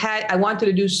wanted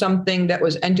to do something that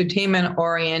was entertainment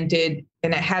oriented,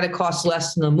 and it had to cost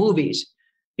less than the movies,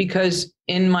 because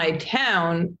in my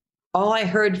town, all I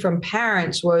heard from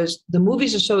parents was the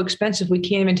movies are so expensive. We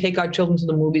can't even take our children to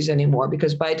the movies anymore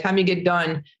because by the time you get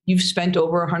done, you've spent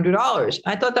over $100.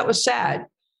 I thought that was sad.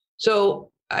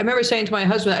 So I remember saying to my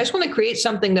husband, I just want to create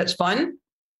something that's fun,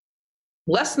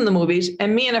 less than the movies,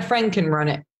 and me and a friend can run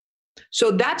it.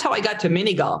 So that's how I got to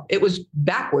mini golf. It was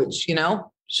backwards,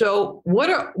 So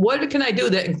what can I do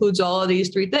that includes all of these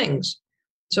three things?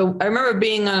 So I remember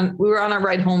we were on our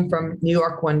ride home from New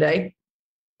York one day,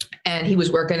 and he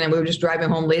was working, and we were just driving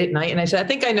home late at night. And I said, I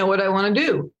think I know what I want to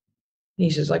do. And he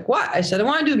says, like, what? I said, I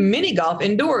want to do mini golf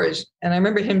indoors. And I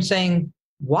remember him saying,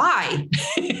 why?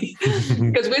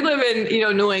 Because we live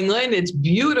in, New England. It's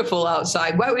beautiful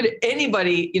outside. Why would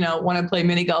anybody, want to play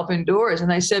mini golf indoors?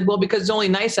 And I said, well, because it's only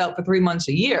nice out for 3 months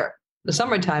a year, the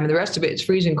summertime, and the rest of it, it's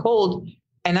freezing cold.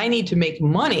 And I need to make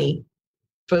money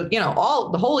for,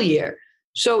 the whole year.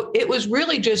 So it was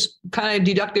really just kind of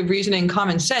deductive reasoning,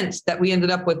 common sense that we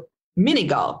ended up with mini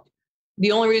golf.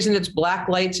 The only reason it's black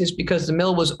lights is because the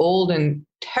mill was old and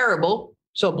terrible.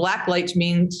 So black lights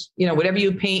means, whatever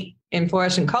you paint in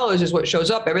fluorescent colors is what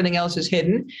shows up. Everything else is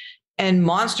hidden. And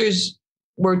monsters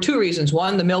were 2 reasons.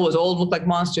 One, the mill was old, looked like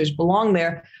monsters belonged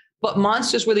there. But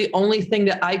monsters were the only thing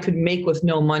that I could make with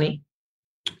no money.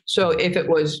 So if it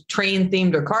was train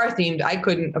themed or car themed, I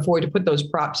couldn't afford to put those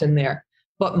props in there.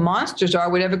 But monsters are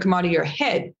whatever come out of your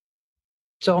head.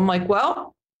 So I'm like,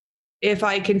 well, if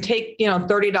I can take,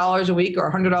 $30 a week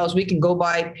or $100 a week and go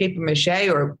buy paper mache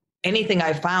or anything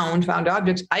I found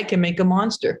objects, I can make a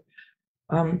monster.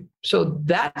 So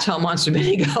that's how Monster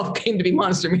Mini Golf came to be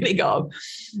Monster Mini Golf.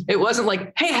 It wasn't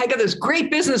like, hey, I got this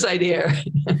great business idea.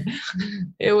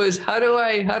 It was, how do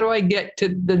I get to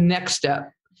the next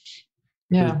step?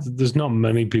 Yeah. There's not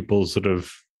many people sort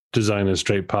of design a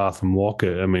straight path and walk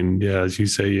it. I mean, yeah, as you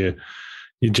say,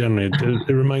 you generally,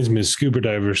 it reminds me of scuba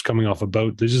divers coming off a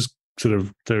boat.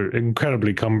 They're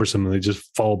incredibly cumbersome and they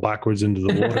just fall backwards into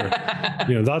the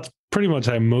water. That's pretty much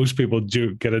how most people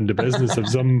do get into business of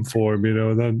some form,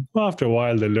 and then after a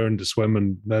while they learn to swim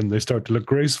and then they start to look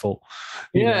graceful.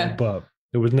 But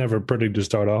it was never pretty to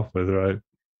start off with, right?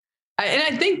 And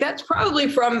I think that's probably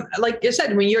from, like you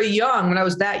said, when you're young, when I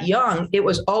was that young, it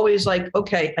was always like,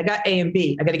 okay, I got A and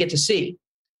B, I got to get to C.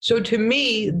 So to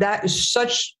me,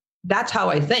 that's how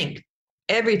I think.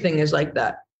 Everything is like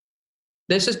that.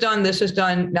 This is done.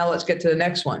 Now let's get to the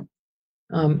next one,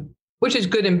 which is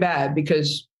good and bad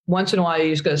because once in a while you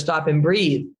just got to stop and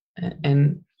breathe.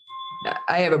 And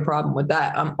I have a problem with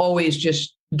that. I'm always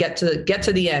just get to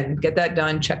the end, get that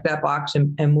done, check that box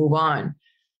and move on.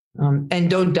 And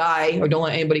don't die or don't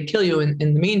let anybody kill you in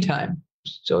the meantime.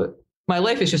 So my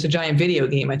life is just a giant video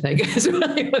game, I think, is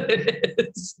really what it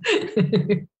is.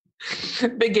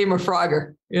 Big game of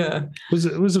Frogger. Yeah. Was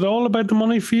it all about the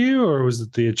money for you, or was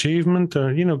it the achievement,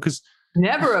 or because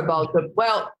never about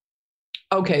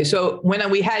okay. So when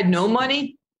we had no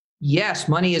money, yes,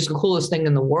 money is the coolest thing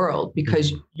in the world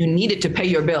because you need it to pay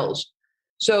your bills.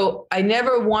 So I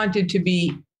never wanted to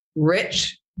be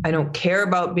rich. I don't care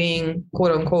about being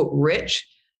quote unquote rich.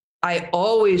 I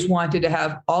always wanted to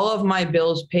have all of my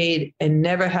bills paid and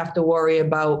never have to worry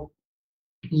about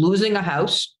losing a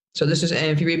house. So and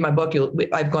if you read my book,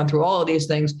 I've gone through all of these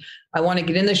things. I want to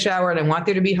get in the shower and I want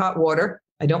there to be hot water.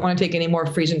 I don't want to take any more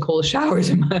freezing cold showers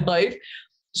in my life.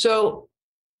 So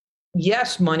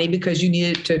yes, money, because you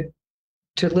need it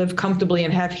to live comfortably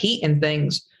and have heat and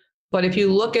things. But if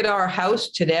you look at our house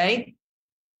today,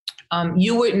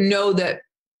 you wouldn't know that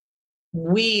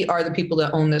we are the people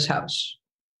that own this house.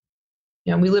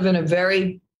 We live in a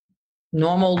very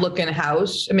normal looking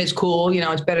house. I mean, it's cool,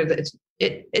 it's better that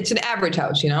it's an average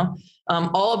house,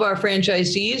 all of our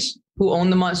franchisees who own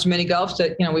the Monster Mini Golfs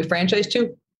that, we franchise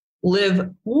to live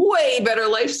way better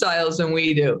lifestyles than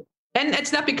we do. And it's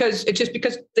just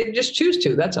because they just choose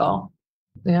to, that's all,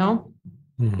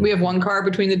 We have one car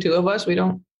between the two of us.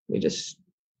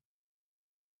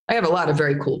 I have a lot of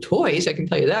very cool toys. I can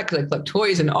tell you that because I collect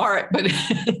toys and art, but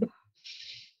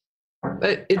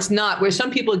but it's not where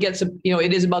some people get some,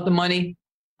 it is about the money.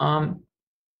 It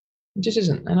just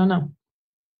isn't. I don't know.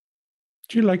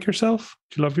 Do you like yourself?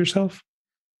 Do you love yourself?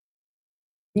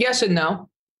 Yes and no.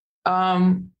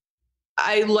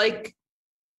 I like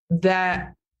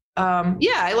that.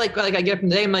 I like I get up in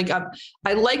the day. I'm like,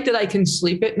 I like that I can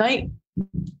sleep at night.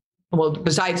 Well,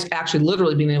 besides actually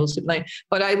literally being able to sleep at night,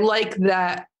 but I like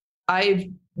that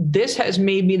this has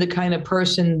made me the kind of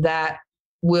person that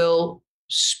will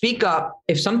speak up.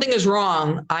 If something is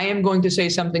wrong, I am going to say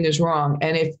something is wrong.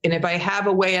 And if I have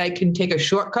a way I can take a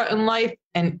shortcut in life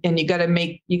and you got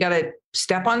to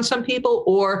step on some people,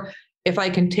 or if I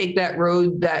can take that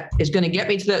road that is going to get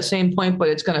me to that same point, but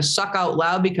it's going to suck out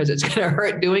loud because it's going to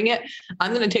hurt doing it,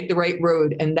 I'm going to take the right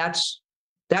road. And that's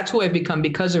who I've become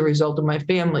because of a result of my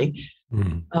family.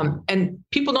 And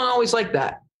people don't always like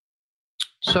that.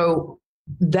 So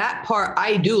that part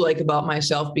I do like about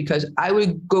myself because I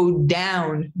would go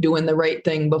down doing the right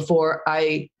thing before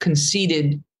I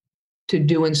conceded to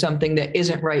doing something that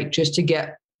isn't right just to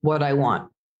get what I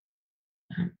want.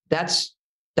 That's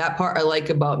that part I like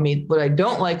about me. What I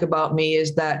don't like about me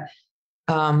is that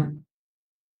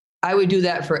I would do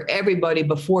that for everybody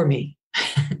before me.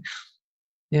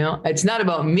 It's not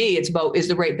about me. It's about, is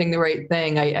the right thing the right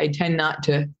thing? I tend not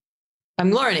to.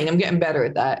 I'm learning. I'm getting better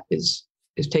at that.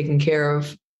 is taking care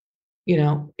of,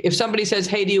 if somebody says,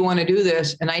 hey, do you want to do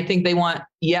this? And I think they want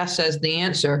yes as the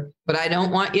answer, but I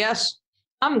don't want yes,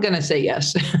 I'm going to say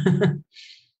yes.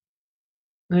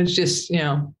 It's just,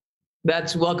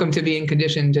 that's welcome to being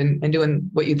conditioned and doing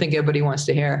what you think everybody wants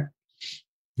to hear.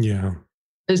 Yeah.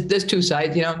 There's two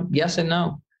sides, yes and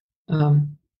no.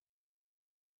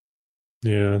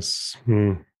 Yes.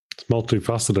 It's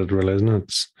multifaceted, really, isn't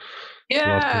it?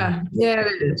 Yeah,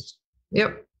 it is.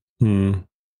 Yep. And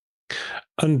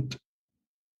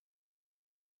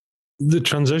the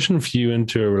transition for you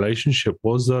into a relationship,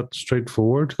 was that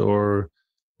straightforward, or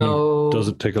does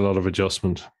it take a lot of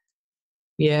adjustment?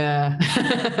 Yeah.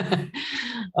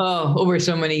 Over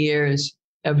so many years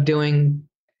of doing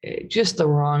just the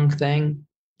wrong thing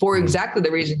for exactly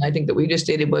the reason I think that we just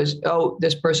stated was,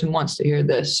 this person wants to hear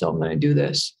this, so I'm going to do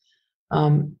this.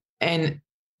 And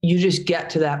you just get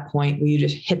to that point where you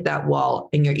just hit that wall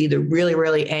and you're either really,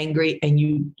 really angry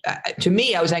and to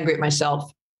me, I was angry at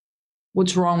myself.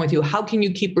 What's wrong with you? How can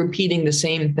you keep repeating the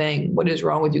same thing? What is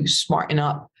wrong with you? Smarten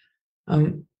up.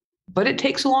 But it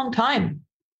takes a long time,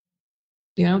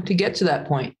 to get to that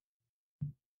point.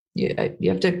 You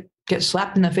have to get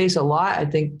slapped in the face a lot. I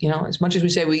think, as much as we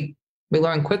say we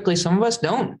learn quickly, some of us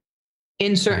don't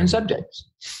in certain subjects.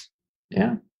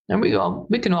 Yeah. And we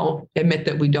can all admit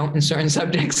that we don't in certain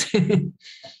subjects.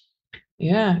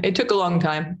 Yeah. It took a long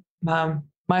time.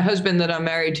 My husband that I'm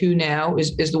married to now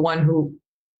is the one who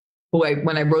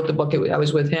when I wrote the book, I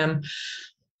was with him.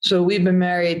 So we've been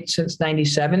married since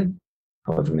 97,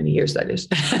 however many years that is.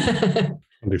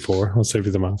 24. I'll save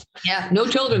you the math. Yeah. No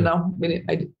children though.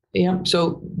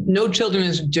 So no children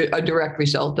is a direct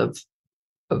result of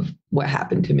what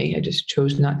happened to me. I just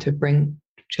chose not to bring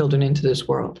children into this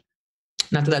world.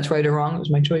 Not that that's right or wrong. It was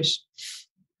my choice.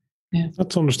 Yeah.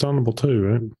 That's understandable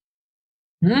too,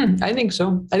 right? I think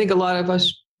so. I think a lot of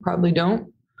us probably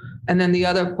don't. And then the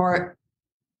other part,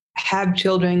 have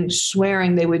children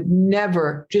swearing they would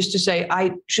never, just to say,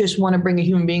 I just want to bring a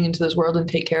human being into this world and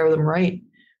take care of them right.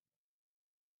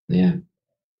 Yeah.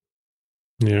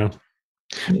 Yeah.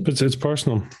 But it's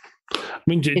personal. I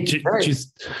mean, do you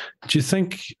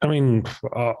think,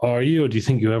 are you, or do you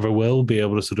think you ever will be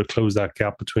able to sort of close that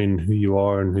gap between who you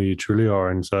are and who you truly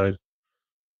are inside?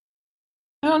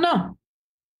 I don't know.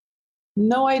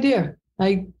 No idea.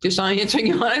 I'm answering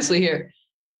you honestly here.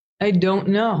 I don't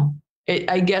know.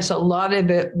 I guess a lot of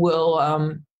it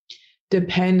will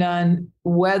depend on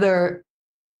whether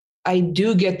I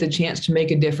do get the chance to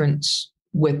make a difference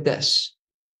with this.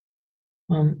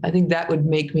 I think that would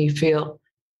make me feel,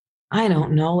 I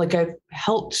don't know, like I've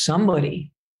helped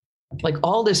somebody. Like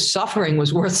all this suffering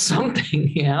was worth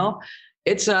something,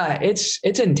 It's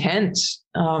intense.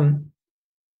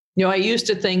 I used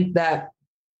to think that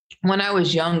when I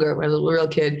was younger, when I was a real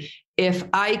kid, if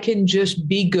I can just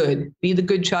be good, be the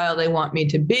good child they want me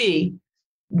to be,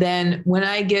 then when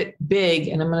I get big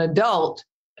and I'm an adult,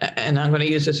 and I'm going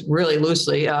to use this really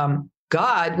loosely,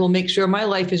 God will make sure my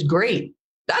life is great.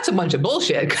 That's a bunch of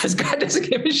bullshit because God doesn't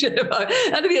give a shit about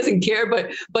it. Not that he doesn't care,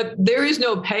 but there is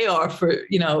no payoff for,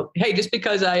 hey, just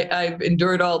because I've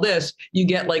endured all this, you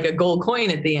get like a gold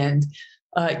coin at the end.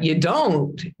 You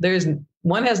don't.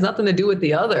 One has nothing to do with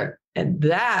the other. And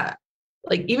that,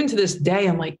 like, even to this day,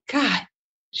 I'm like, God,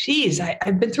 geez,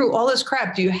 I've been through all this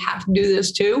crap. Do you have to do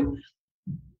this too?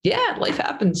 Yeah, life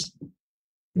happens.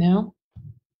 Yeah.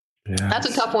 That's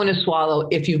a tough one to swallow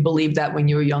if you believed that when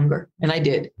you were younger. And I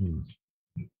did.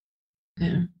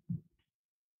 Yeah.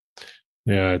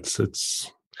 Yeah, it's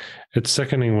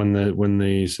sickening when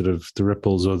the sort of the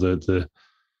ripples or the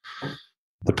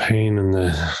pain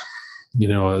and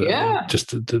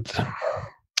just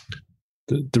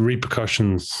the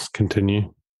repercussions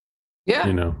continue.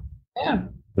 Yeah.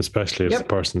 Especially if the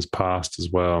person's passed as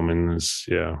well. I mean, it's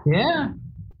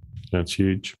it's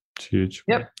huge. It's huge.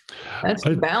 Yep. That's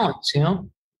the balance,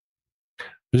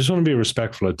 I just want to be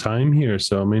respectful of time here.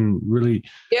 So, I mean, really,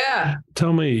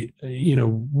 tell me,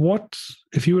 what,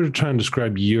 if you were to try and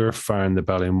describe your fire in the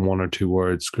belly in one or two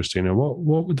words, Christina, what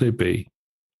would they be?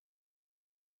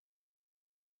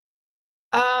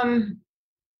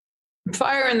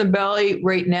 Fire in the belly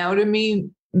right now to me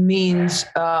means,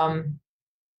 I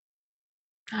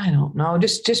don't know,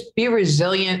 just be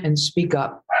resilient and speak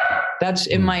up. That's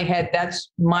in my head. That's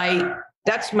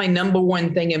my number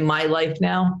one thing in my life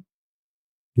now.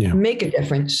 Yeah. Make a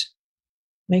difference.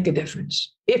 Make a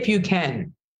difference if you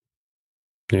can.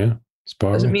 Yeah.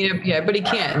 Doesn't mean everybody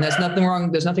can't, and that's nothing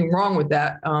wrong. There's nothing wrong with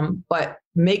that. But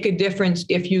make a difference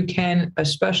if you can,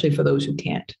 especially for those who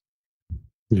can't.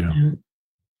 Yeah.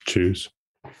 Choose.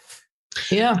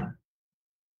 Yeah.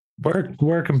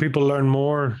 Where can people learn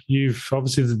more? You've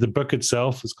obviously the book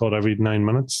itself is called Every 9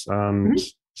 Minutes, and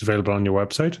it's available on your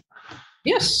website.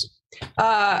 Yes.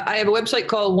 I have a website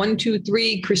called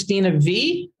 123 Christina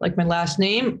V, like my last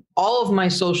name. All of my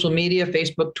social media,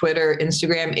 Facebook, Twitter,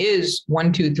 Instagram is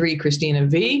 123 Christina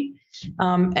V.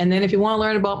 And then if you want to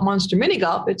learn about Monster Mini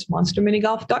Golf, it's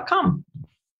monsterminigolf.com.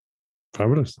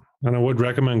 Fabulous. And I would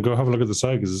recommend go have a look at the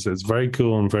site because it's very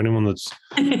cool. And for anyone that's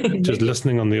just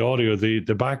listening on the audio, the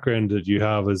background that you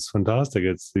have is fantastic.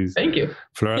 It's these Thank you.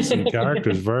 fluorescent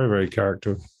characters, very, very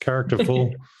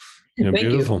characterful.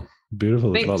 Beautiful.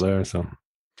 Beautiful as well there. So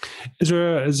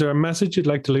is there a message you'd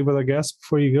like to leave with our guests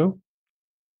before you go?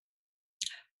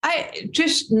 I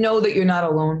just know that you're not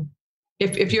alone.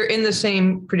 If you're in the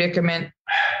same predicament,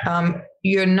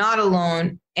 you're not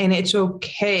alone, and it's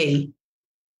okay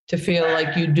to feel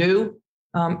like you do.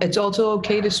 It's also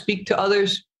okay to speak to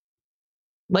others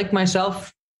like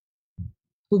myself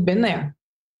who've been there.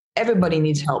 Everybody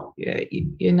needs help.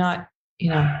 You're not,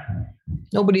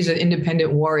 nobody's an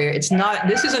independent warrior. This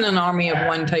isn't an army of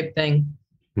one type thing.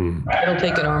 It'll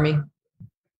take an army.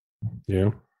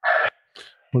 Yeah.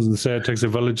 Wasn't say it takes a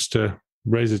village to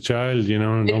raise a child,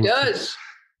 It does.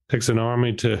 It takes an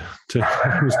army to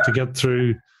get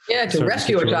through. Yeah, to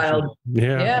rescue a child.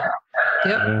 Yeah.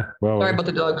 Yeah. Well, sorry about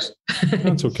the dogs.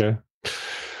 That's okay.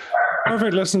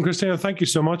 Perfect. Listen, Christina, thank you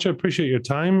so much. I appreciate your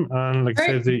time. And like I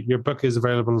said, your book is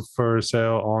available for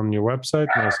sale on your website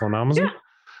and also on Amazon.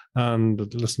 Yeah.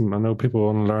 And listen, I know people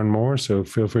want to learn more, so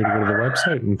feel free to go to the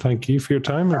website. And thank you for your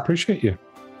time. I appreciate you.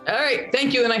 All right.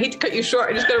 Thank you. And I hate to cut you short.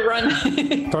 I just got to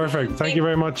run. Perfect. Thank you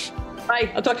very much.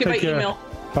 Bye. I'll talk to you by email.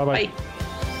 Bye-bye. Bye.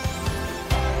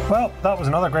 Well, that was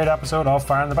another great episode of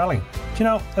Fire in the Belly.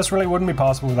 This really wouldn't be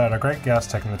possible without our great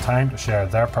guests taking the time to share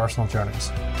their personal journeys.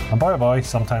 And boy, oh boy,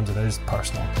 sometimes it is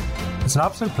personal. It's an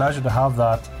absolute pleasure to have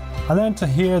that, and then to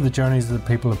hear the journeys that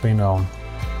people have been on.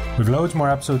 We've loads more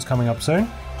episodes coming up soon,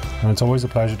 and it's always a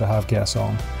pleasure to have guests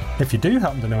on. If you do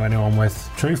happen to know anyone with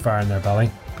true fire in their belly,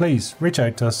 please reach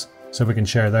out to us so we can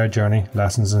share their journey,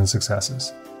 lessons and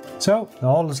successes. So,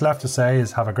 all that's left to say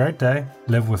is have a great day,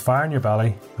 live with fire in your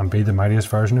belly, and be the mightiest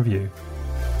version of you.